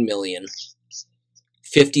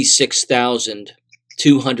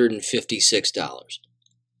 $979,056,256.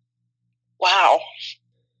 Wow.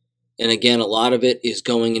 And again, a lot of it is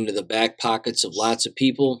going into the back pockets of lots of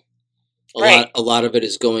people. Right. A lot of it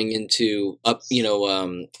is going into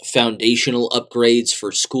foundational upgrades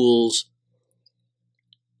for schools,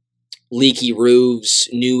 leaky roofs,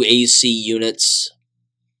 new AC units,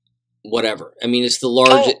 whatever. It's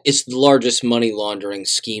the largest money laundering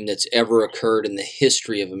scheme that's ever occurred in the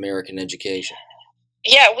history of American education.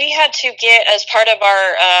 Yeah, we had to get, as part of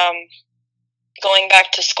our going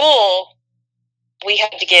back to school, we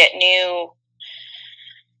had to get new,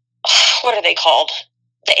 what are they called?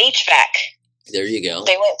 The HVAC. There you go.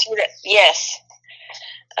 They went through it. Yes.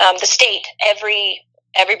 The state,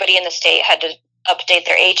 everybody in the state had to update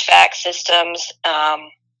their HVAC systems.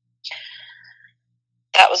 That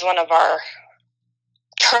was one of our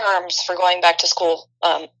terms for going back to school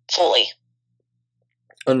fully.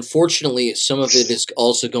 Unfortunately, some of it is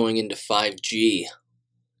also going into 5G.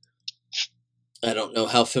 I don't know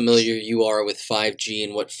how familiar you are with 5G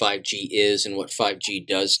and what 5G is and what 5G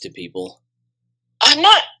does to people. I'm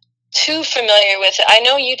not too familiar with it. I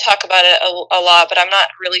know you talk about it a lot, but I'm not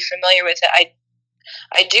really familiar with it.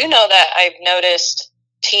 I do know that I've noticed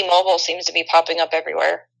T-Mobile seems to be popping up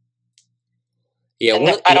everywhere. Yeah,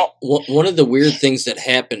 one of the weird things that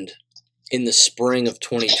happened in the spring of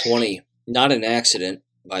 2020, not an accident,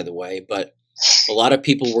 by the way, but a lot of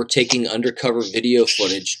people were taking undercover video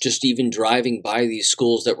footage, just even driving by these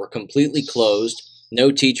schools that were completely closed,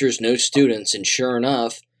 no teachers, no students, and sure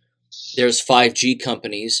enough, there's 5G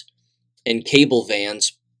companies and cable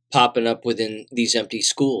vans popping up within these empty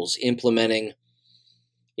schools, implementing,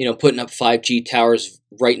 putting up 5G towers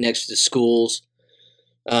right next to the schools,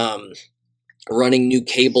 running new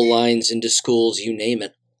cable lines into schools, you name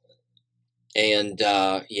it. And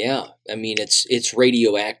it's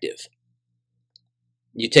radioactive.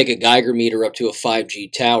 You take a Geiger meter up to a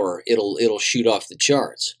 5G tower, it'll shoot off the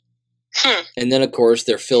charts. And then, of course,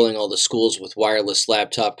 they're filling all the schools with wireless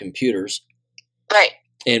laptop computers, right?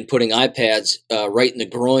 And putting iPads right in the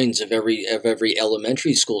groins of every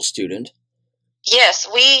elementary school student. Yes,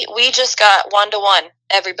 we just got 1-to-1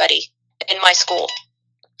 everybody in my school.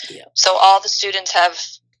 Yeah. So all the students have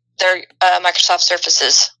their Microsoft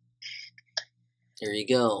Surfaces. There you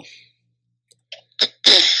go.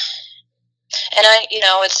 And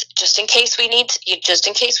it's just in case we need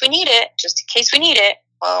it.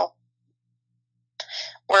 Well,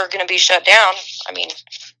 we're going to be shut down. I mean,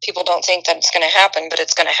 people don't think that it's going to happen, but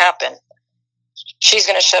it's going to happen. She's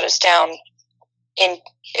going to shut us down I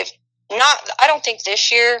don't think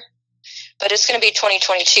this year, but it's going to be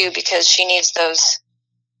 2022 because she needs those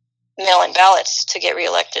mail-in ballots to get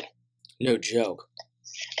reelected. No joke.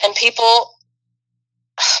 And people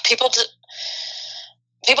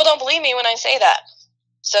don't believe me when I say that.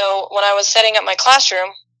 So when I was setting up my classroom,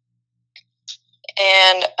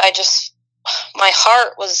 and my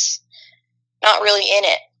heart was not really in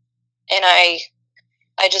it, and I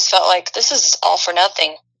just felt like this is all for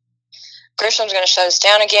nothing. Grisham's going to shut us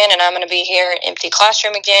down again, and I'm going to be here in an empty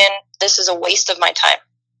classroom again. This is a waste of my time.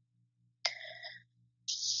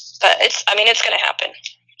 But it's going to happen.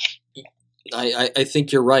 I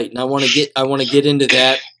think you're right, and I want to get into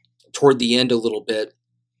that toward the end a little bit,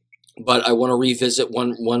 but I want to revisit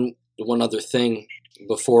one other thing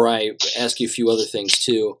before I ask you a few other things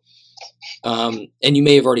too. And you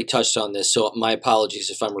may have already touched on this, so my apologies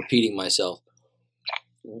if I'm repeating myself.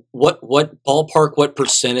 What ballpark, what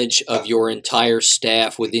percentage of your entire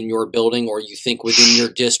staff within your building, or you think within your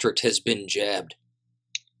district, has been jabbed?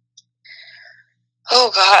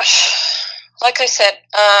 Oh gosh, like I said,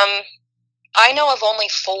 I know of only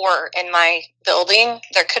 4 in my building.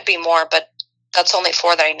 There could be more, but that's only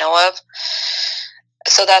 4 that I know of.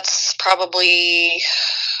 So that's probably,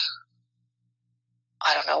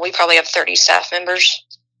 I don't know, we probably have 30 staff members.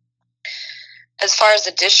 As far as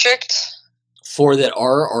the district, 4 that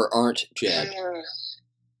are or aren't jabbed?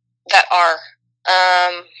 That are.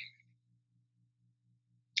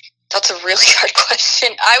 That's a really hard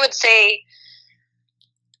question. I would say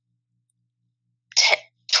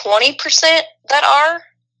 20% that are.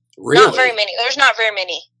 Really? Not very many. There's not very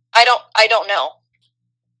many. I don't know.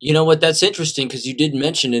 You know what? That's interesting because you did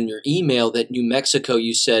mention in your email that New Mexico,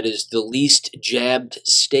 you said, is the least jabbed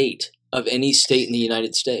state of any state in the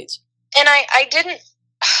United States. And I didn't,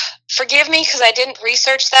 forgive me because I didn't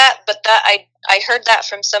research that, but that I heard that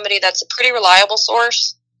from somebody that's a pretty reliable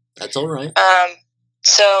source. That's all right.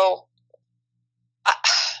 So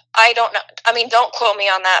I don't know. I mean, don't quote me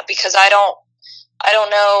on that because I don't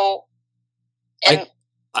know. And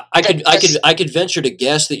I could venture to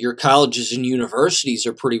guess that your colleges and universities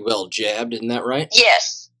are pretty well jabbed. Isn't that right?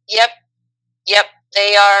 Yes. Yep.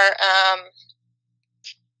 They are.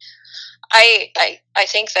 I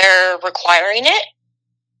think they're requiring it,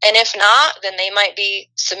 and if not, then they might be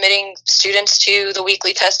submitting students to the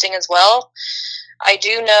weekly testing as well. I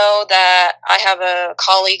do know that I have a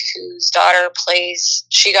colleague whose daughter plays.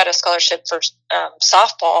 She got a scholarship for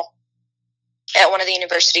softball at one of the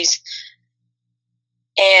universities,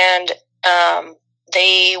 and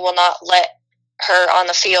they will not let her on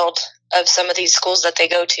the field of some of these schools that they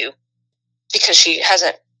go to because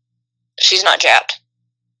she's not jabbed.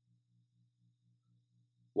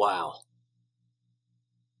 Wow.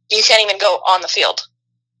 You can't even go on the field.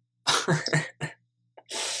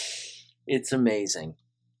 It's amazing.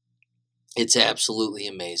 It's absolutely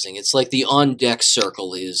amazing. It's like the on-deck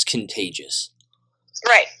circle is contagious.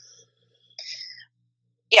 Right.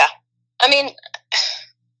 Yeah. I mean,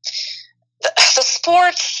 the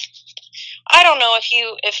sports, I don't know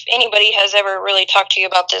if anybody has ever really talked to you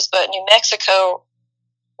about this, but New Mexico,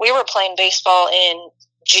 we were playing baseball in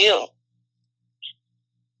June,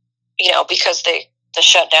 because the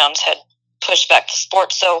shutdowns had pushed back to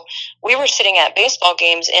sports. So we were sitting at baseball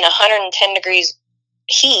games in 110 degrees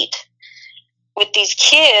heat with these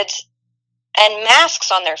kids and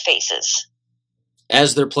masks on their faces.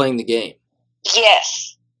 As they're playing the game.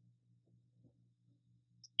 Yes.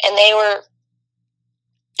 And they were,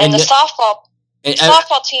 and the softball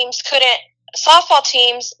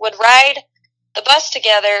teams would ride the bus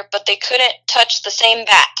together, but they couldn't touch the same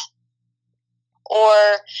bat.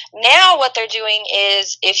 Or now what they're doing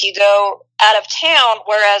is if you go out of town,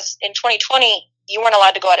 whereas in 2020, you weren't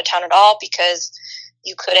allowed to go out of town at all because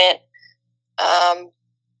you couldn't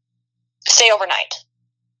stay overnight.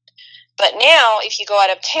 But now if you go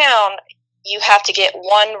out of town, you have to get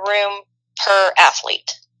one room per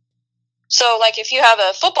athlete. So like if you have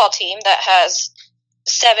a football team that has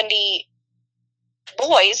 70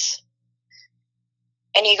 boys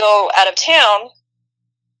and you go out of town,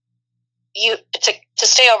 to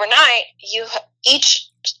stay overnight, each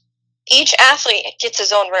athlete gets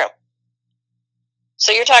his own room.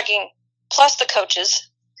 So you're talking plus the coaches.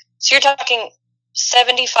 So you're talking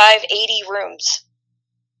 75, 80 rooms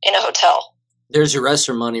in a hotel. There's your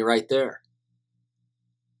ESSER money right there.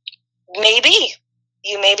 Maybe.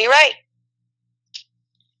 You may be right.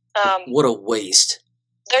 What a waste.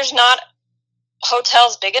 There's not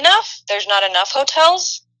hotels big enough. There's not enough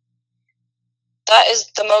hotels. That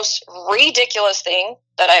is the most ridiculous thing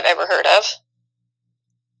that I've ever heard of,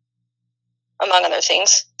 among other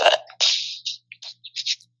things. But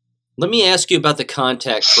let me ask you about the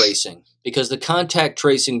contact tracing, because the contact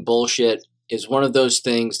tracing bullshit is one of those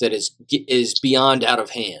things that is beyond out of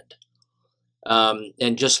hand.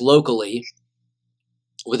 And just locally,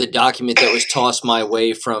 with a document that was tossed my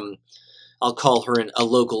way from, I'll call her a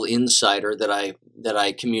local insider that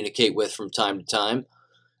I communicate with from time to time,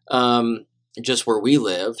 just where we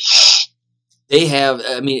live,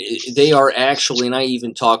 they are actually, and I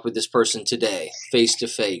even talked with this person today, face to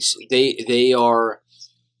face. They are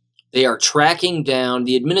tracking down.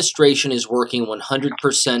 The administration is working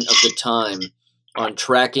 100% of the time on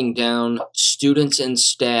tracking down students and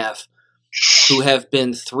staff who have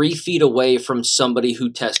been 3 feet away from somebody who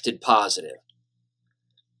tested positive.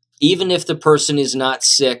 Even if the person is not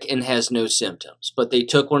sick and has no symptoms, but they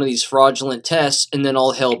took one of these fraudulent tests and then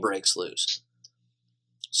all hell breaks loose.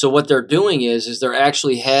 So what they're doing is they're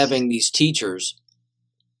actually having these teachers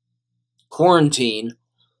quarantine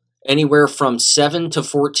anywhere from 7 to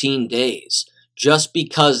 14 days just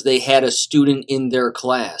because they had a student in their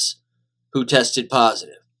class who tested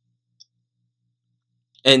positive.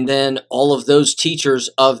 And then all of those teachers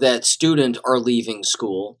of that student are leaving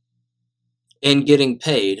school and getting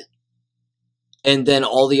paid. And then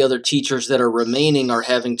all the other teachers that are remaining are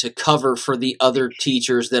having to cover for the other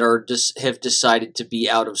teachers that have decided to be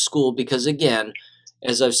out of school. Because again,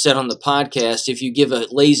 as I've said on the podcast, if you give a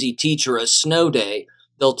lazy teacher a snow day,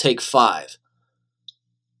 they'll take 5.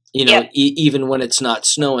 Yep. Even when it's not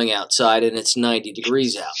snowing outside and it's 90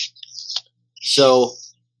 degrees out. So,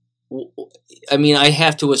 I mean, I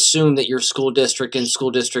have to assume that your school district and school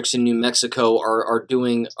districts in New Mexico are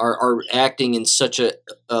acting in such a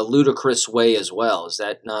ludicrous way as well. Is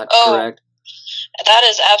that not correct? That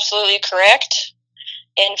is absolutely correct.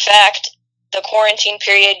 In fact, the quarantine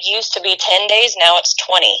period used to be 10 days. Now it's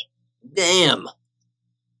 20. Damn.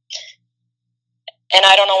 And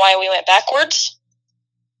I don't know why we went backwards.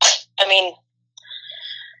 I mean,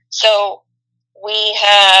 so we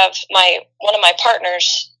have one of my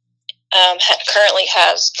partners currently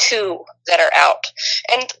has 2 that are out.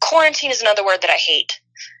 And quarantine is another word that I hate.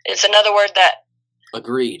 It's another word that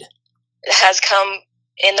agreed has come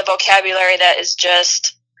in the vocabulary that is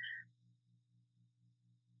just,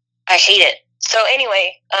 I hate it. So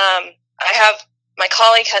anyway, my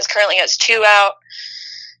colleague currently has 2 out.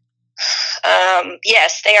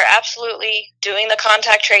 Yes, they are absolutely doing the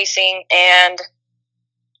contact tracing. And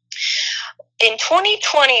in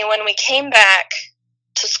 2020, when we came back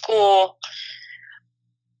to school,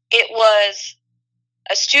 it was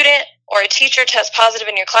a student or a teacher tests positive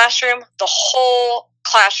in your classroom, the whole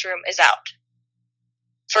classroom is out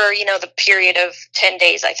for, the period of 10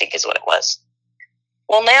 days, I think is what it was.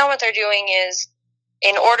 Well, now what they're doing is,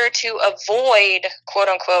 in order to avoid, quote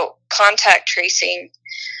unquote, contact tracing,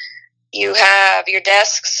 you have your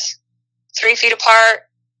desks 3 feet apart.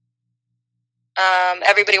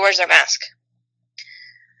 Everybody wears their mask.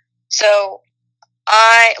 So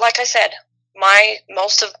like I said,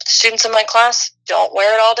 most of the students in my class don't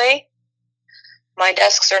wear it all day. My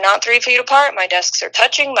desks are not 3 feet apart. My desks are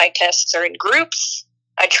touching. My desks are in groups.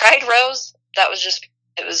 I tried rows.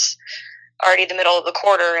 It was already the middle of the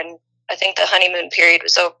quarter, and I think the honeymoon period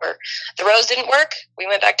was over. The rows didn't work. We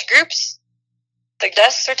went back to groups. The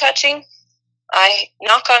desks are touching. I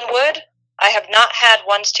knock on wood, I have not had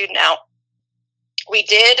one student out. We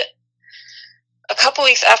did a couple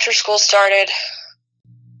weeks after school started.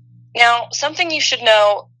 Now, something you should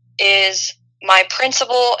know is my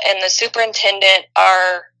principal and the superintendent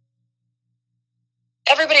are,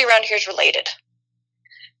 everybody around here is related.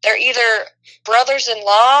 They're either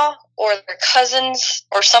brothers-in-law or they're cousins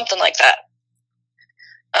or something like that.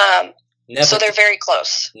 So they're very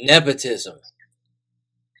close. Nepotism.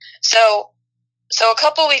 So a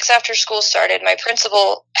couple weeks after school started, my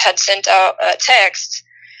principal had sent out a text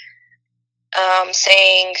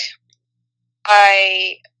saying,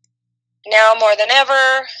 now more than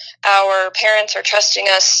ever, our parents are trusting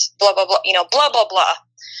us, blah, blah, blah, blah, blah, blah.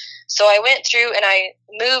 So I went through and I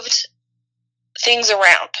moved things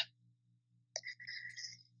around.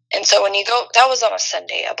 And so when you go, that was on a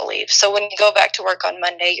Sunday, I believe. So when you go back to work on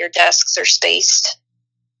Monday, your desks are spaced,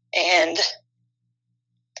 and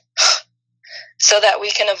so that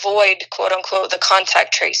we can avoid, quote unquote, the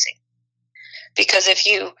contact tracing. Because if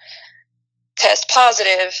you test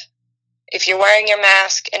positive, if you're wearing your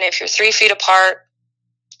mask, and if you're 3 feet apart,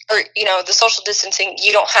 or, the social distancing,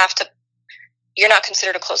 you're not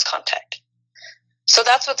considered a close contact. So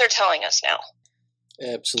that's what they're telling us now.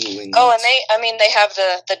 Absolutely nuts. Oh, and they have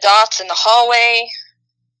the dots in the hallway.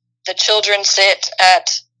 The children sit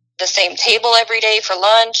at the same table every day for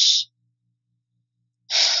lunch.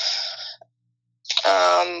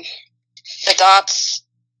 The dots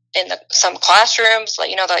in some classrooms, like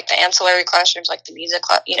the ancillary classrooms, like the music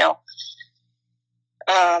class.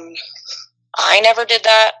 I never did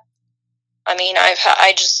that.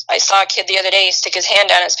 I saw a kid the other day stick his hand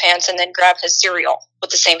down his pants and then grab his cereal with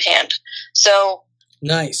the same hand. So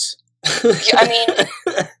nice. and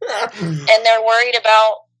they're worried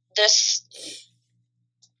about this.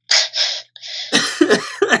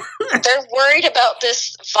 They're worried about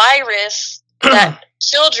this virus that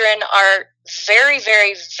children are very,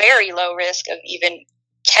 very, very low risk of even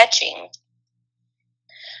catching.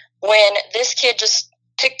 When this kid just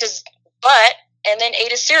picked his butt and then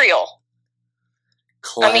ate his cereal.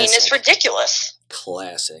 Classic. It's ridiculous.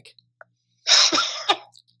 Classic.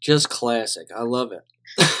 Just classic. I love it.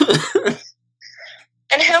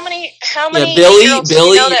 And how many Billy, do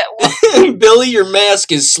you know that Billy, your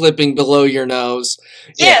mask is slipping below your nose.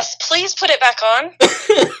 Yes, please put it back on.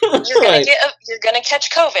 You're gonna catch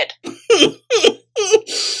COVID.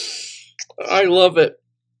 I love it.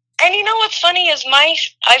 And you know what's funny is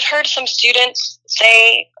I've heard some students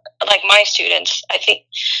say, like my students, I think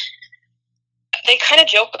they kind of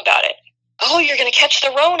joke about it. Oh, you're going to catch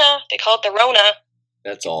the Rona. They call it the Rona.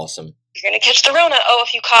 That's awesome. You're going to catch the Rona. Oh,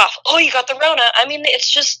 if you cough. Oh, you got the Rona. It's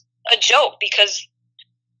just a joke because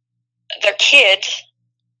they're kids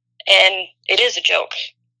and it is a joke.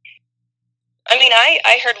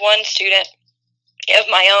 I heard one student of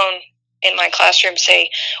my own in my classroom say,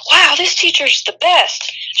 wow, this teacher's the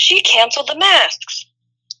best. She canceled the masks.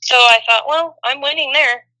 So I thought, well, I'm winning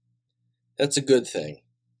there. That's a good thing.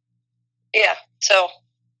 Yeah, so.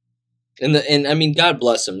 And God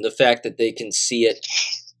bless them. The fact that they can see it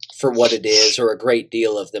for what it is, or a great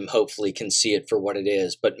deal of them hopefully can see it for what it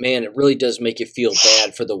is. But man, it really does make you feel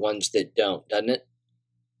bad for the ones that don't, doesn't it?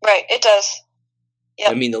 Right, it does.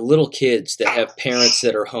 Yep. The little kids that have parents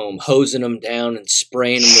that are home hosing them down and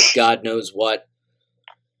spraying them with God knows what,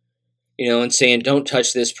 and saying, don't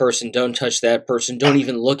touch this person, don't touch that person, don't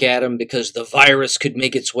even look at them because the virus could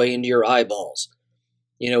make its way into your eyeballs,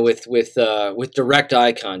 with direct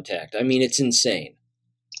eye contact. It's insane.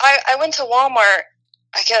 I went to Walmart.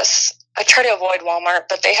 I guess I try to avoid Walmart,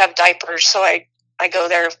 but they have diapers, so I go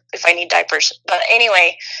there if I need diapers. But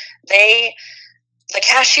anyway, the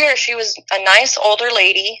cashier, she was a nice older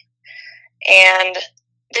lady, and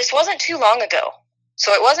this wasn't too long ago,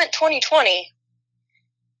 so it wasn't 2020.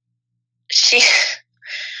 She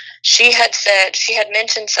had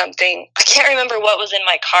mentioned something. I can't remember what was in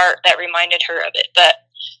my cart that reminded her of it, but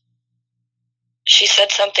she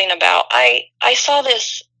said something about, I saw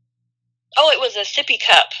this. Oh, it was a sippy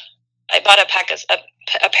cup. I bought a pair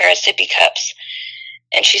of sippy cups,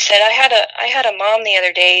 and she said, I had a mom the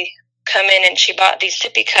other day come in and she bought these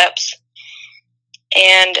sippy cups,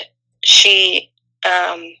 and she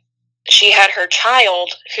had her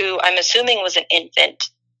child, who I'm assuming was an infant,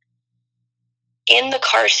 in the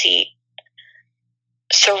car seat,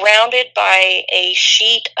 surrounded by a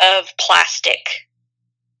sheet of plastic.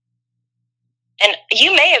 And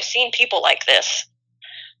you may have seen people like this.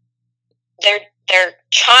 Their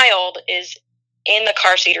child is in the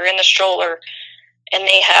car seat or in the stroller, and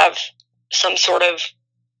they have some sort of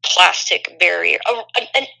plastic barrier,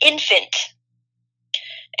 an infant.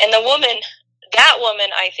 And the woman that woman,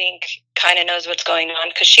 I think, kind of knows what's going on,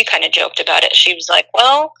 because she kind of joked about it. She was like,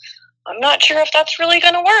 well, I'm not sure if that's really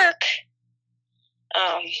going to work.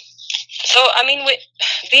 So, I mean,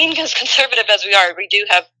 being as conservative as we are, we do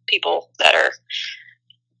have people that are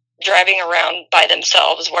driving around by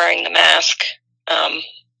themselves wearing the mask.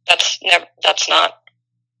 That's not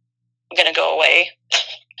going to go away,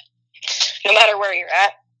 no matter where you're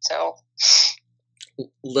at. So,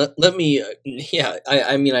 let me,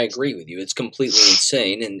 I mean, I agree with you. It's completely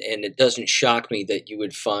insane, and it doesn't shock me that you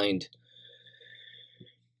would find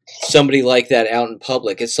somebody like that out in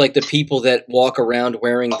public. It's like the people that walk around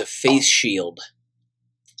wearing the face shield.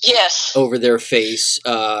 Yes. Over their face.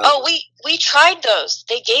 We tried those.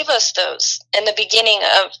 They gave us those in the beginning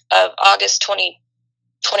of August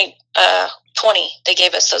 2020. They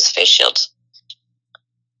gave us those face shields.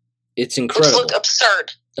 It's incredible. Which look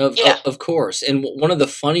absurd. Of course. And one of the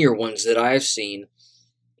funnier ones that I've seen,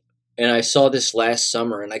 and I saw this last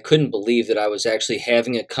summer, and I couldn't believe that I was actually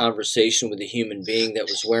having a conversation with a human being that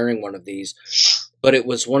was wearing one of these, but it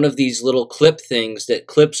was one of these little clip things that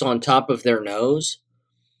clips on top of their nose.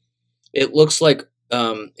 It looks like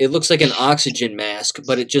an oxygen mask,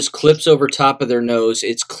 but it just clips over top of their nose.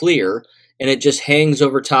 It's clear, and it just hangs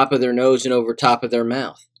over top of their nose and over top of their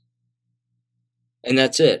mouth. And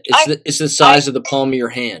that's it. It's the size of the palm of your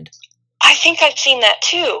hand. I think I've seen that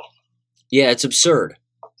too. Yeah, it's absurd.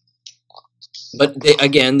 But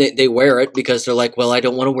they wear it because they're like, well, I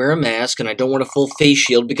don't want to wear a mask and I don't want a full face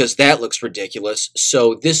shield because that looks ridiculous.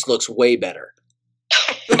 So this looks way better.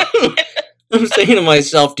 I'm saying to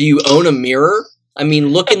myself, do you own a mirror? I mean,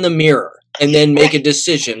 look in the mirror and then make a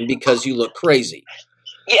decision because you look crazy.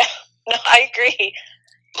 Yeah, no, I agree.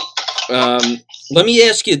 Let me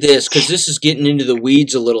ask you this, because this is getting into the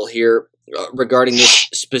weeds a little here regarding this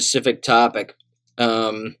specific topic.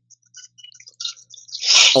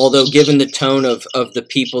 Although given the tone of the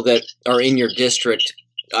people that are in your district,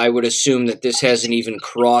 I would assume that this hasn't even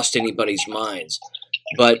crossed anybody's minds.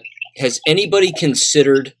 But has anybody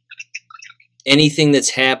considered anything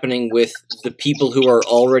that's happening with the people who are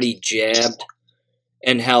already jabbed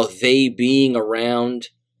and how they being around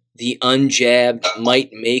the unjabbed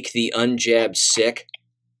might make the unjabbed sick?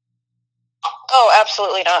 Oh,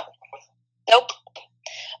 absolutely not. Nope.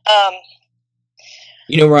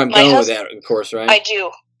 You know where I'm going with that, of course, right? I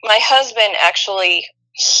do. My husband, actually,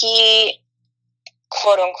 he,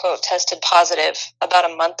 quote-unquote, tested positive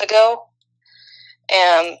about a month ago.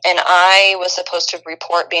 And I was supposed to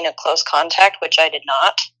report being a close contact, which I did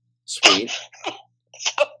not. Sweet.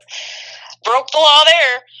 So, broke the law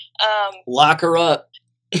there. Lock her up.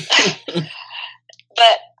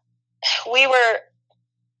 But we were,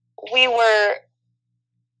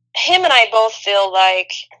 him and I both feel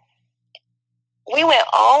like we went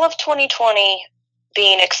all of 2020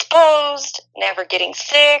 being exposed, never getting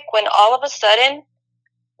sick, when all of a sudden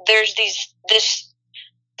there's this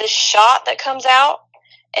shot that comes out,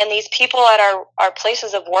 and these people at our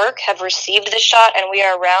places of work have received the shot, and we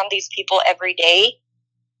are around these people every day,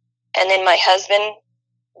 and then my husband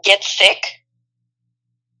gets sick.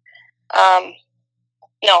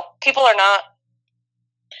 No, people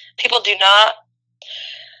do not,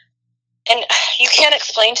 and you can't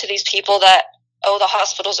explain to these people that, oh, the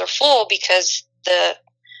hospitals are full because the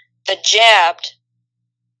jabbed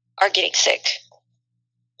are getting sick.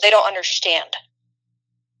 They don't understand.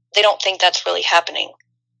 They don't think that's really happening.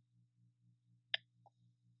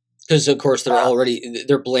 Because, of course,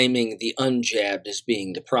 they're blaming the unjabbed as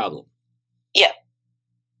being the problem. Yeah.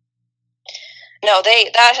 No,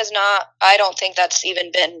 that has not, I don't think that's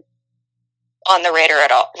even been on the radar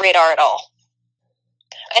at all.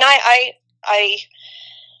 And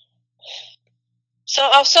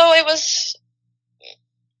so it was,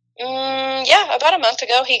 about a month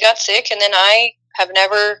ago he got sick, and then I have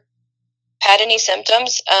never had any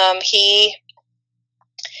symptoms.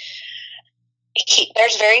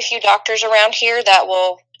 There's very few doctors around here that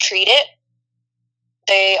will treat it.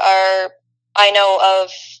 I know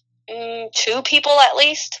of 2 people at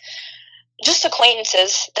least, just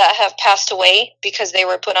acquaintances that have passed away because they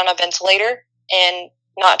were put on a ventilator and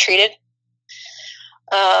not treated.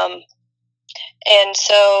 And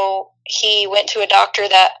so he went to a doctor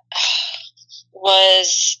that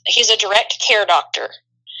he's a direct care doctor,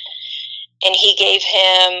 and he gave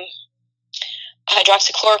him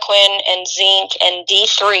hydroxychloroquine and zinc and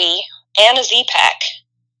D3 and a Z-Pack.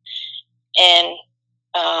 And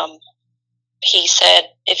he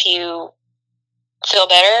said, if you feel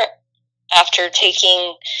better after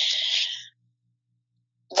taking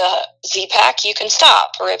the Z-Pack, you can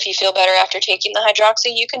stop. Or if you feel better after taking the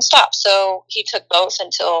hydroxy, you can stop. So he took both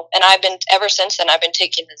and ever since then, I've been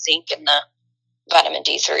taking the zinc and vitamin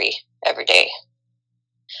D3 every day.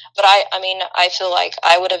 But I feel like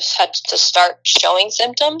I would have had to start showing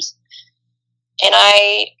symptoms, and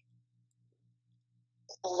I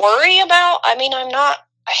worry about, I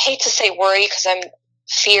hate to say worry because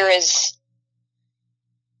fear is,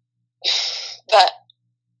 but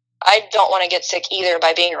I don't want to get sick either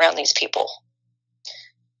by being around these people.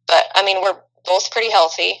 But we're both pretty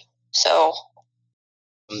healthy, so.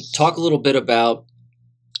 Talk a little bit about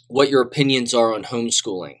what your opinions are on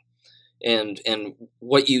homeschooling and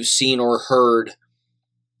what you've seen or heard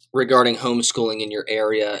regarding homeschooling in your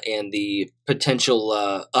area and the potential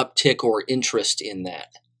uptick or interest in that.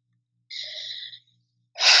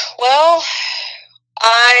 Well,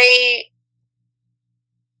 I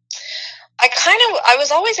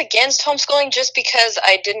was always against homeschooling just because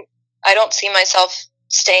I don't see myself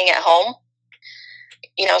staying at home.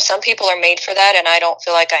 Some people are made for that, and I don't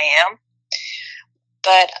feel like I am.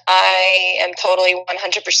 But I am totally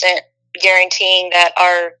 100% guaranteeing that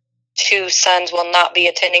our 2 sons will not be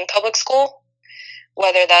attending public school,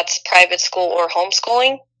 whether that's private school or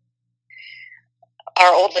homeschooling.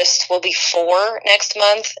 Our oldest will be 4 next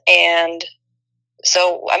month, and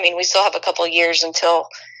so, we still have a couple of years until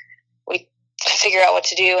we figure out what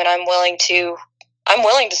to do, and I'm willing to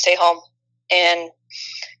stay home and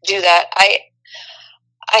do that.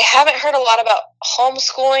 I haven't heard a lot about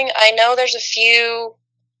homeschooling. I know there's a few.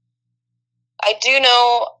 I do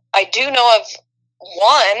know of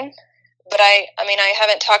one, but I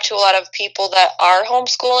haven't talked to a lot of people that are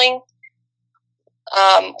homeschooling.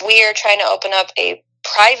 We are trying to open up a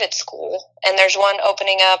private school, and there's one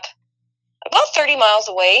opening up about 30 miles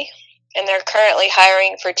away, and they're currently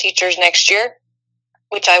hiring for teachers next year,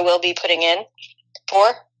 which I will be putting in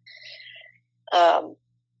for.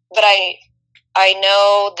 But I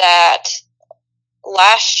know that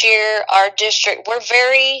last year our district, we're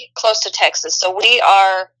very close to Texas, so we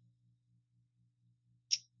are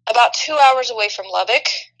about 2 hours away from Lubbock,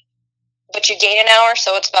 but you gain an hour,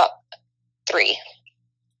 so it's about 3.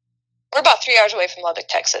 We're about 3 hours away from Lubbock,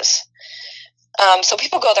 Texas. So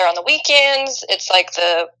people go there on the weekends. It's like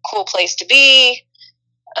the cool place to be.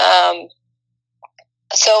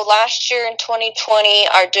 So last year in 2020,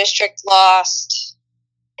 our district lost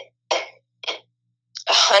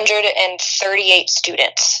 138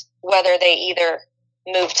 students, whether they either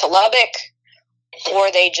moved to Lubbock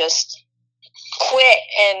or they just quit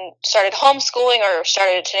and started homeschooling or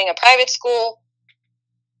started attending a private school.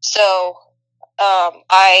 So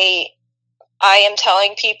I am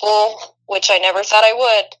telling people, which I never thought I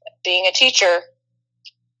would, being a teacher,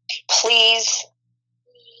 please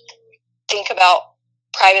think about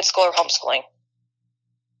private school or homeschooling.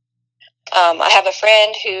 I have a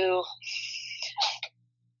friend who,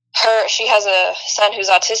 she has a son who's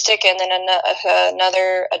autistic, and then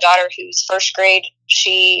a daughter who's first grade.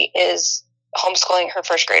 She is homeschooling her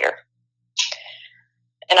first grader.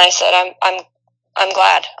 And I said, I'm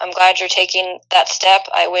glad. I'm glad you're taking that step.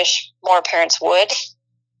 I wish more parents would.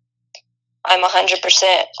 I'm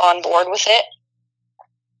 100% on board with it.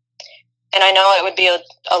 And I know it would be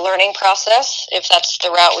a learning process if that's the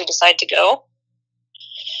route we decide to go.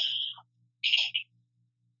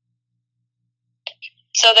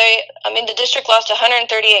 So the district lost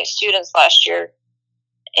 138 students last year.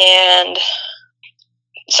 And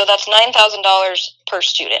so that's $9,000 per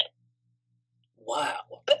student. Wow.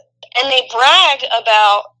 And they brag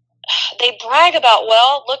about,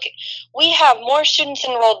 well, look, we have more students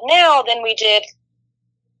enrolled now than we did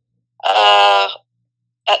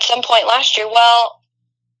at some point last year. Well,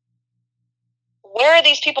 where are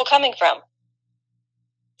these people coming from?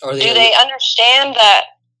 Do they understand that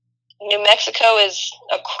New Mexico is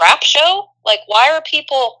a crap show? Like, why are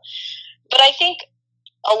people... But I think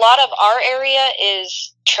a lot of our area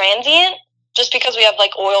is transient, just because we have,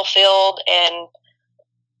 like, oil field and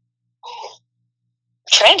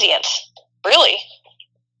transients, really.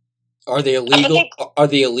 Are they illegal? Are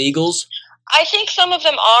they illegals? I think some of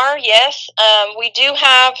them are, yes. We do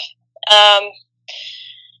have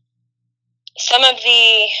some of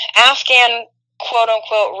the Afghan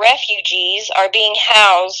quote-unquote refugees are being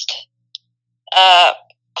housed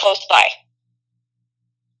close by.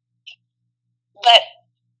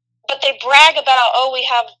 But they brag about, oh,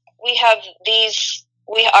 we have these,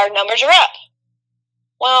 our numbers are up.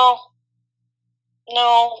 Well,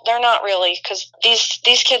 no, they're not really, because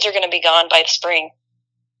these kids are going to be gone by the spring.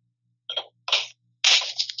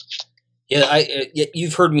 Yeah,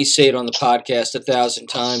 you've heard me say it on the podcast 1,000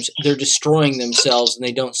 times. They're destroying themselves, and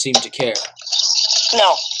they don't seem to care.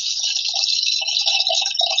 No.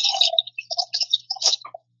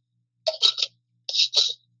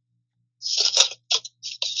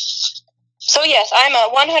 So So yes, I'm a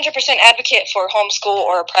 100% advocate for homeschool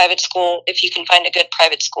or a private school if you can find a good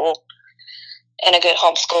private school and a good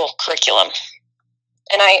homeschool curriculum.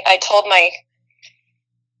 And I told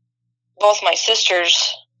both my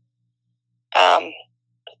sisters,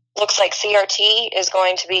 looks like CRT is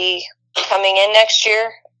going to be coming in next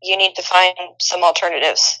year. You need to find some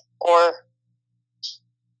alternatives, or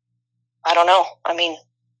I don't know. I mean,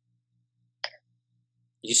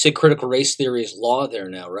 you said critical race theory is law there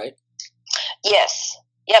now, right? Yes.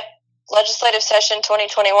 Yep. Legislative session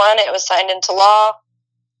 2021. It was signed into law.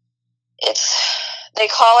 They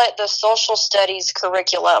call it the social studies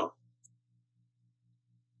curriculum.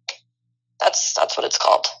 That's what it's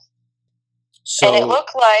called. So, and it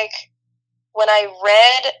looked like, when I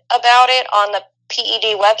read about it on the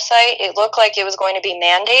PED website, it looked like it was going to be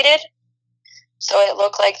mandated. So it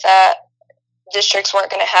looked like that districts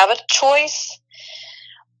weren't going to have a choice.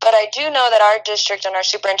 But I do know that our district and our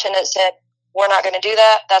superintendent said, we're not going to do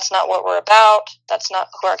that. That's not what we're about. That's not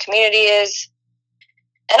who our community is.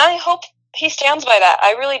 And I hope he stands by that.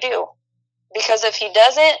 I really do. Because if he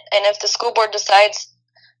doesn't, and if the school board decides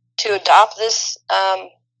to adopt this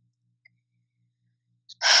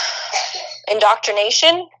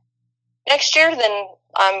indoctrination next year, then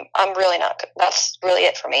I'm really not. That's really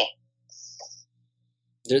it for me.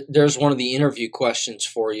 There's one of the interview questions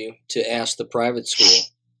for you to ask the private school.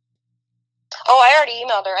 Oh, I already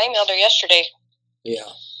emailed her. I emailed her yesterday. Yeah.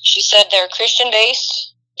 She said they're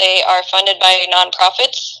Christian-based. They are funded by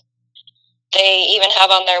nonprofits. They even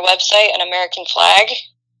have on their website an American flag.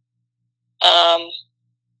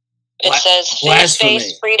 It says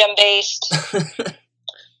faith-based, freedom-based.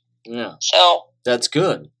 Yeah. So. That's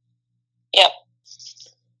good. Yep.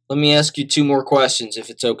 Let me ask you two more questions, if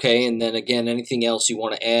it's okay, and then again, anything else you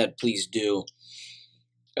want to add, please do.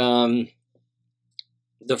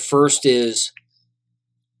 The first is,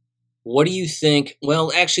 what do you think?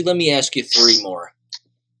 Well, actually, let me ask you three more,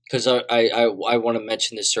 because I want to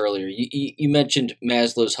mention this earlier. You mentioned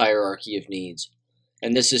Maslow's hierarchy of needs,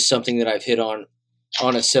 and this is something that I've hit on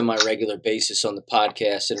a semi-regular basis on the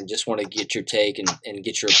podcast, and I just want to get your take and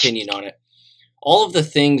get your opinion on it. All of the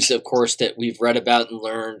things, of course, that we've read about and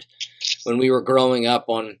learned when we were growing up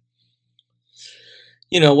on,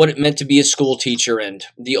 what it meant to be a school teacher and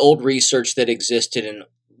the old research that existed and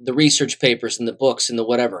the research papers and the books and the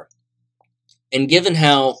whatever. And given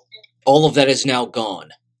how all of that is now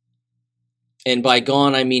gone, and by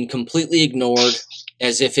gone I mean completely ignored,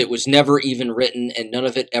 as if it was never even written and none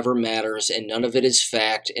of it ever matters and none of it is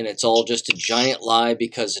fact and it's all just a giant lie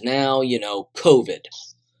because now, COVID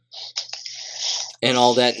and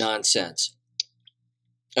all that nonsense.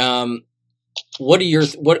 What are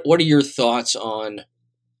your thoughts on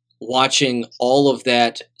watching all of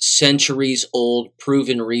that centuries-old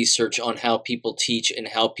proven research on how people teach and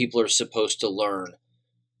how people are supposed to learn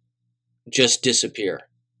just disappear?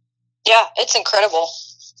 Yeah, it's incredible.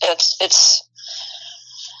 It's it's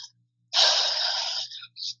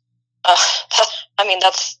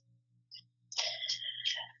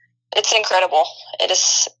incredible.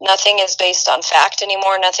 Nothing is based on fact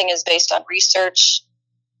anymore. Nothing is based on research.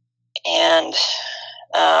 And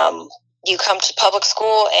you come to public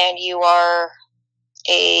school and you are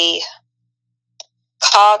a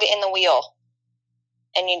cog in the wheel,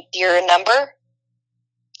 and you're a number.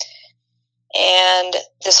 And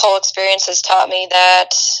this whole experience has taught me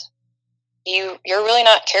that you're really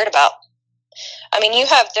not cared about. I mean,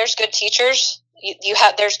 there's good teachers.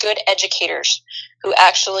 There's good educators who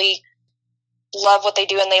actually love what they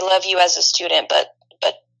do and they love you as a student, but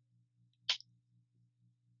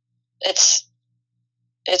it's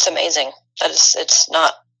amazing that it's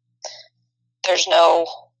not, there's no,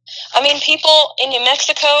 I mean, people in New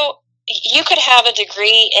Mexico, you could have a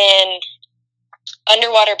degree in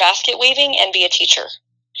underwater basket weaving and be a teacher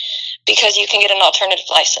because you can get an alternative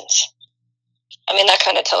license. I mean, that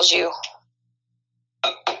kind of tells you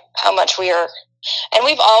how much we are, and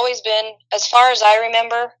we've always been, as far as I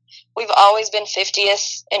remember, we've always been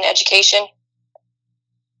 50th in education.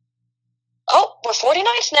 Oh, we're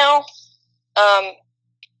 49th now.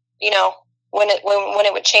 When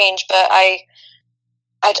it would change, but I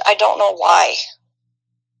don't know why.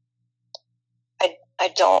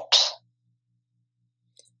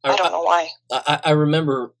 I don't know why. I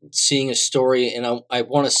remember seeing a story, and I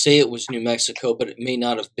want to say it was New Mexico, but it may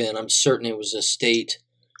not have been. I'm certain it was a state.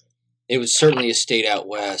 It was certainly a state out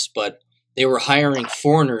west, but they were hiring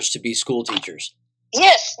foreigners to be school teachers.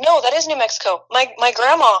 Yes, no, that is New Mexico. My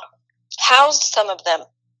grandma housed some of them.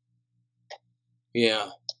 Yeah.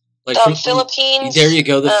 Like Philippines. There you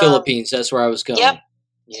go, the Philippines. That's where I was going. Yep.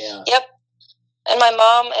 Yeah. Yep. And my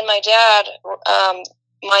mom and my dad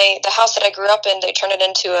the house that I grew up in, they turned it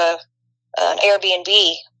into an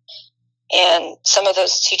Airbnb, and some of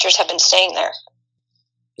those teachers have been staying there.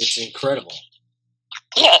 It's incredible.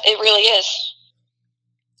 Yeah, it really is.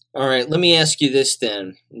 All right, let me ask you this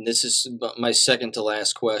then. This is my second to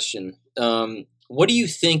last question. What do you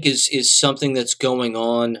think is something that's going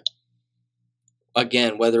on,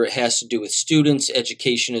 again, whether it has to do with students,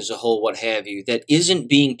 education as a whole, what have you, that isn't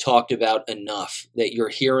being talked about enough, that you're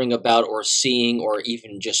hearing about or seeing or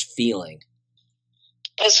even just feeling?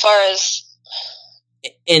 As far as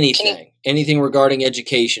anything regarding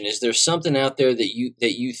education, is there something out there that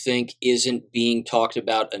you think isn't being talked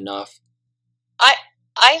about enough?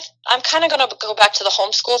 I'm kind of going to go back to the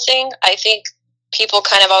homeschool thing. I think people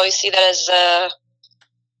kind of always see that as, oh,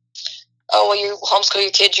 well, you homeschool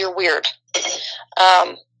your kids, you're weird.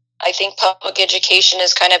 I think public education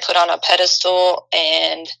is kind of put on a pedestal,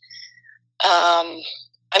 and I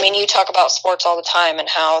mean, you talk about sports all the time and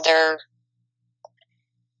how they're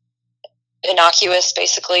innocuous,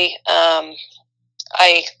 basically. I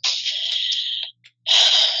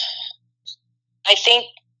think,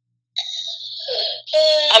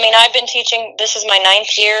 I mean, I've been teaching, this is my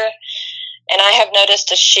 9th year, and I have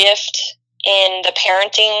noticed a shift in the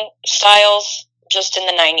parenting styles just in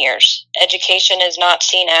the 9 years. Education is not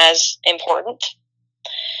seen as important.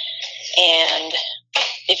 And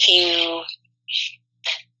if you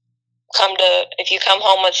come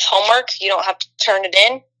home with homework, you don't have to turn it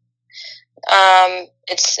in.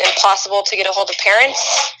 It's impossible to get a hold of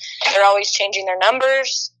parents. They're always changing their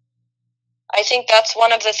numbers. I think that's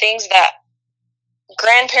one of the things that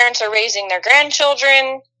grandparents are raising their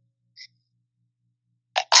grandchildren.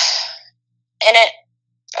 And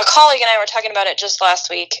a colleague and I were talking about it just last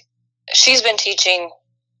week. She's been teaching,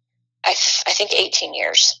 I think, 18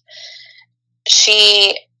 years.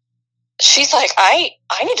 She's like, I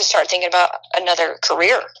need to start thinking about another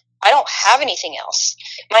career. I don't have anything else.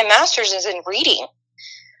 My master's is in reading.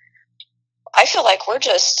 I feel like we're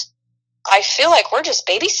just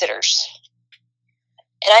babysitters.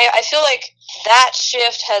 And I feel like that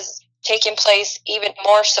shift has taken place even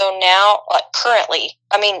more so now, like currently.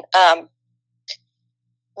 I mean,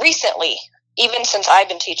 recently, even since I've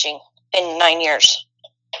been teaching in 9 years.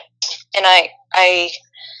 And I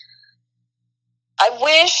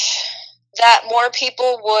wish that more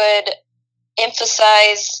people would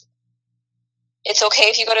emphasize it's okay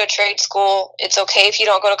if you go to a trade school. It's okay if you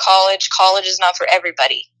don't go to college. College is not for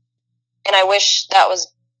everybody. And I wish that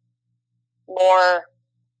was more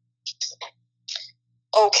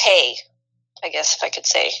okay, I guess, if I could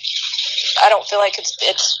say. I don't feel like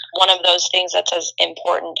it's one of those things that's as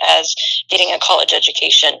important as getting a college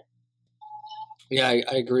education. Yeah,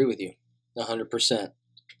 I agree with you 100%.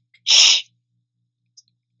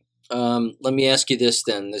 Let me ask you this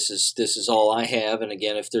then. This is all I have, and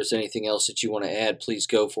again, if there's anything else that you want to add, please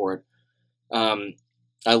go for it.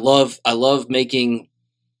 I love making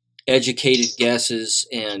educated guesses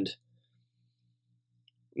and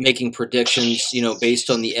making predictions, based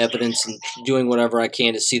on the evidence, and doing whatever I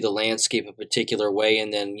can to see the landscape a particular way,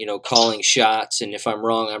 and then, calling shots. And if I'm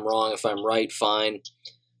wrong, I'm wrong. If I'm right, fine.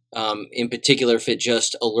 In particular, if it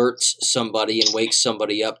just alerts somebody and wakes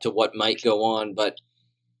somebody up to what might go on. But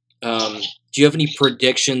do you have any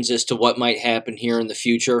predictions as to what might happen here in the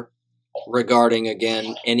future regarding,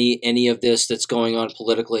 again, any of this that's going on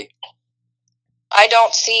politically? I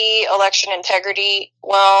don't see election integrity.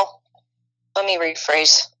 Well, let me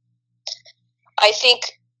rephrase. I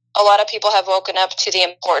think a lot of people have woken up to the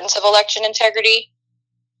importance of election integrity,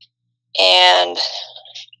 and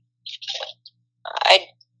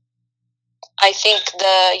I think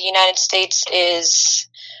the United States is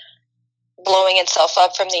blowing itself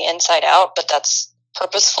up from the inside out, but that's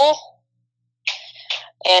purposeful.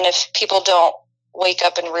 And if people don't wake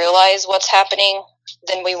up and realize what's happening,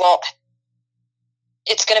 then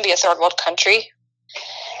it's going to be a third world country.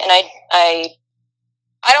 And I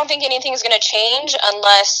don't think anything is going to change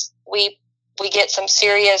unless we get some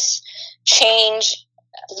serious change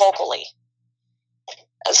locally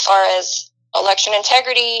as far as election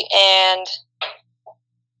integrity, and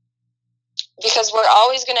because we're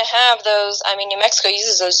always going to have those. I mean, New Mexico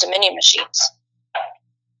uses those Dominion machines.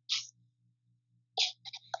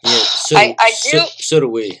 Yeah, so do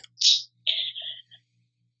we.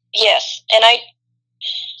 Yes, and I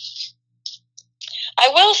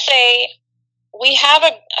will say we have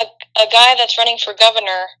a guy that's running for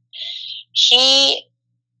governor. He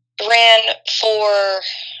ran for,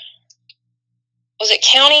 was it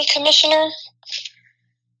county commissioner?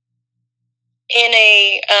 In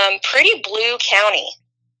a pretty blue county.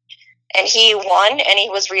 And he won, and he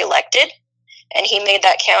was reelected. And he made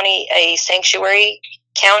that county a sanctuary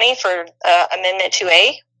county for Amendment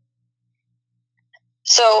 2A.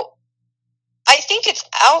 So I think it's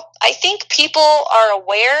out. I think people are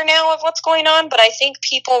aware now of what's going on, but I think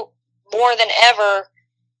people more than ever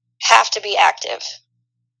have to be active.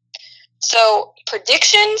 So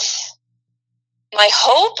predictions, my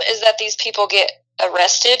hope is that these people get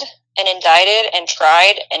arrested and indicted and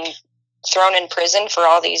tried and thrown in prison for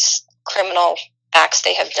all these criminal acts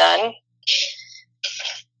they have done.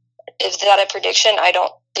 Is that a prediction? I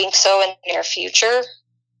don't think so in the near future.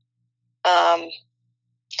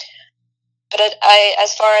 But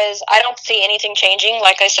as far as, I don't see anything changing.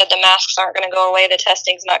 Like I said, the masks aren't going to go away, the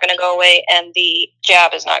testing's not going to go away, and the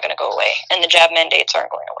jab is not going to go away, and the jab mandates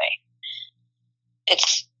aren't going away.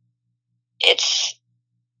 It's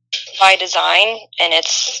by design, and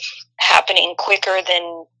it's happening quicker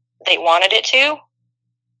than they wanted it to.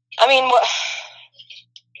 I mean,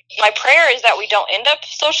 my prayer is that we don't end up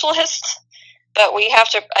socialists, but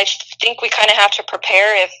I think we kind of have to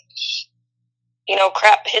prepare if,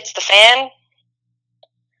 crap hits the fan,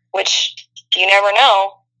 which you never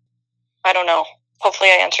know. I don't know. Hopefully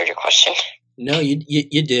I answered your question. No, you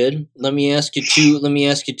did. Let me ask you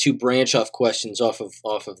two branch off questions off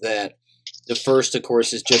of that. The first, of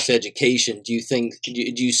course, is just education. Do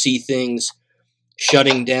you see things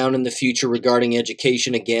shutting down in the future regarding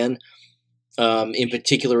education again, in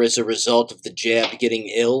particular as a result of the jab getting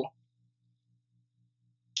ill?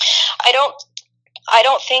 I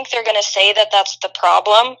don't think they're going to say that that's the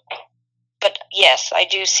problem, but yes, I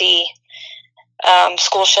do see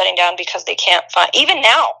schools shutting down because they can't find. Even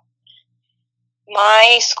now,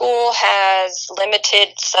 my school has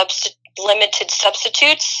limited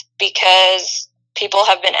substitutes because people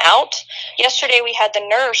have been out. Yesterday, we had the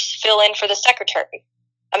nurse fill in for the secretary.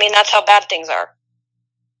 I mean, that's how bad things are.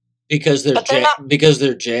 Because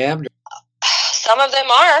they're jabbed. Some of them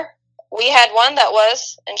are. We had one that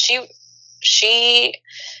was, and she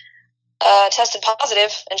tested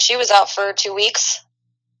positive, and she was out for 2 weeks.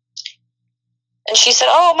 And she said,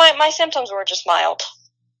 "Oh, my symptoms were just mild."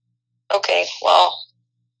 Okay, well,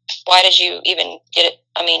 why did you even get it?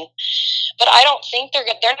 I mean, but I don't think they're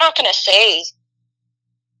not going to say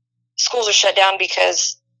schools are shut down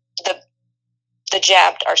because the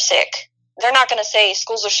jabbed are sick. They're not going to say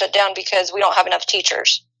schools are shut down because we don't have enough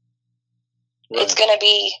teachers. Right. It's going to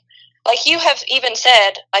be, like you have even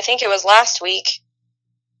said, I think it was last week,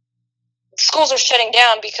 schools are shutting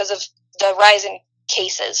down because of the rise in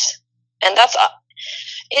cases. And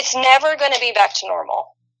it's never going to be back to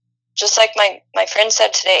normal. Just like my friend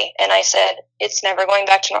said today, and I said, it's never going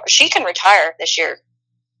back to normal. She can retire this year.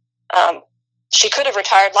 She could have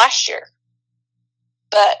retired last year.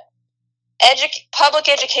 But public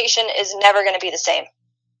education is never going to be the same,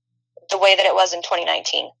 the way that it was in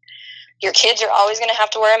 2019. Your kids are always going to have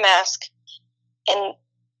to wear a mask. And,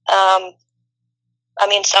 I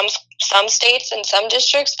mean, some states and some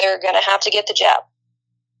districts, they're going to have to get the jab.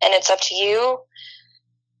 And it's up to you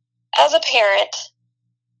as a parent,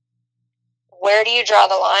 where do you draw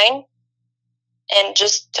the line? And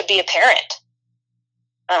just to be a parent,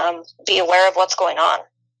 be aware of what's going on.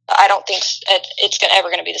 I don't think it's ever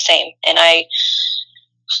going to be the same. And I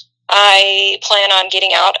plan on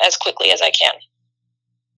getting out as quickly as I can.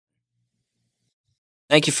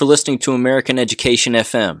 Thank you for listening to American Education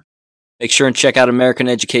FM. Make sure and check out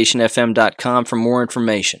AmericanEducationFM.com for more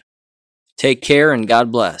information. Take care and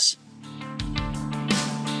God bless.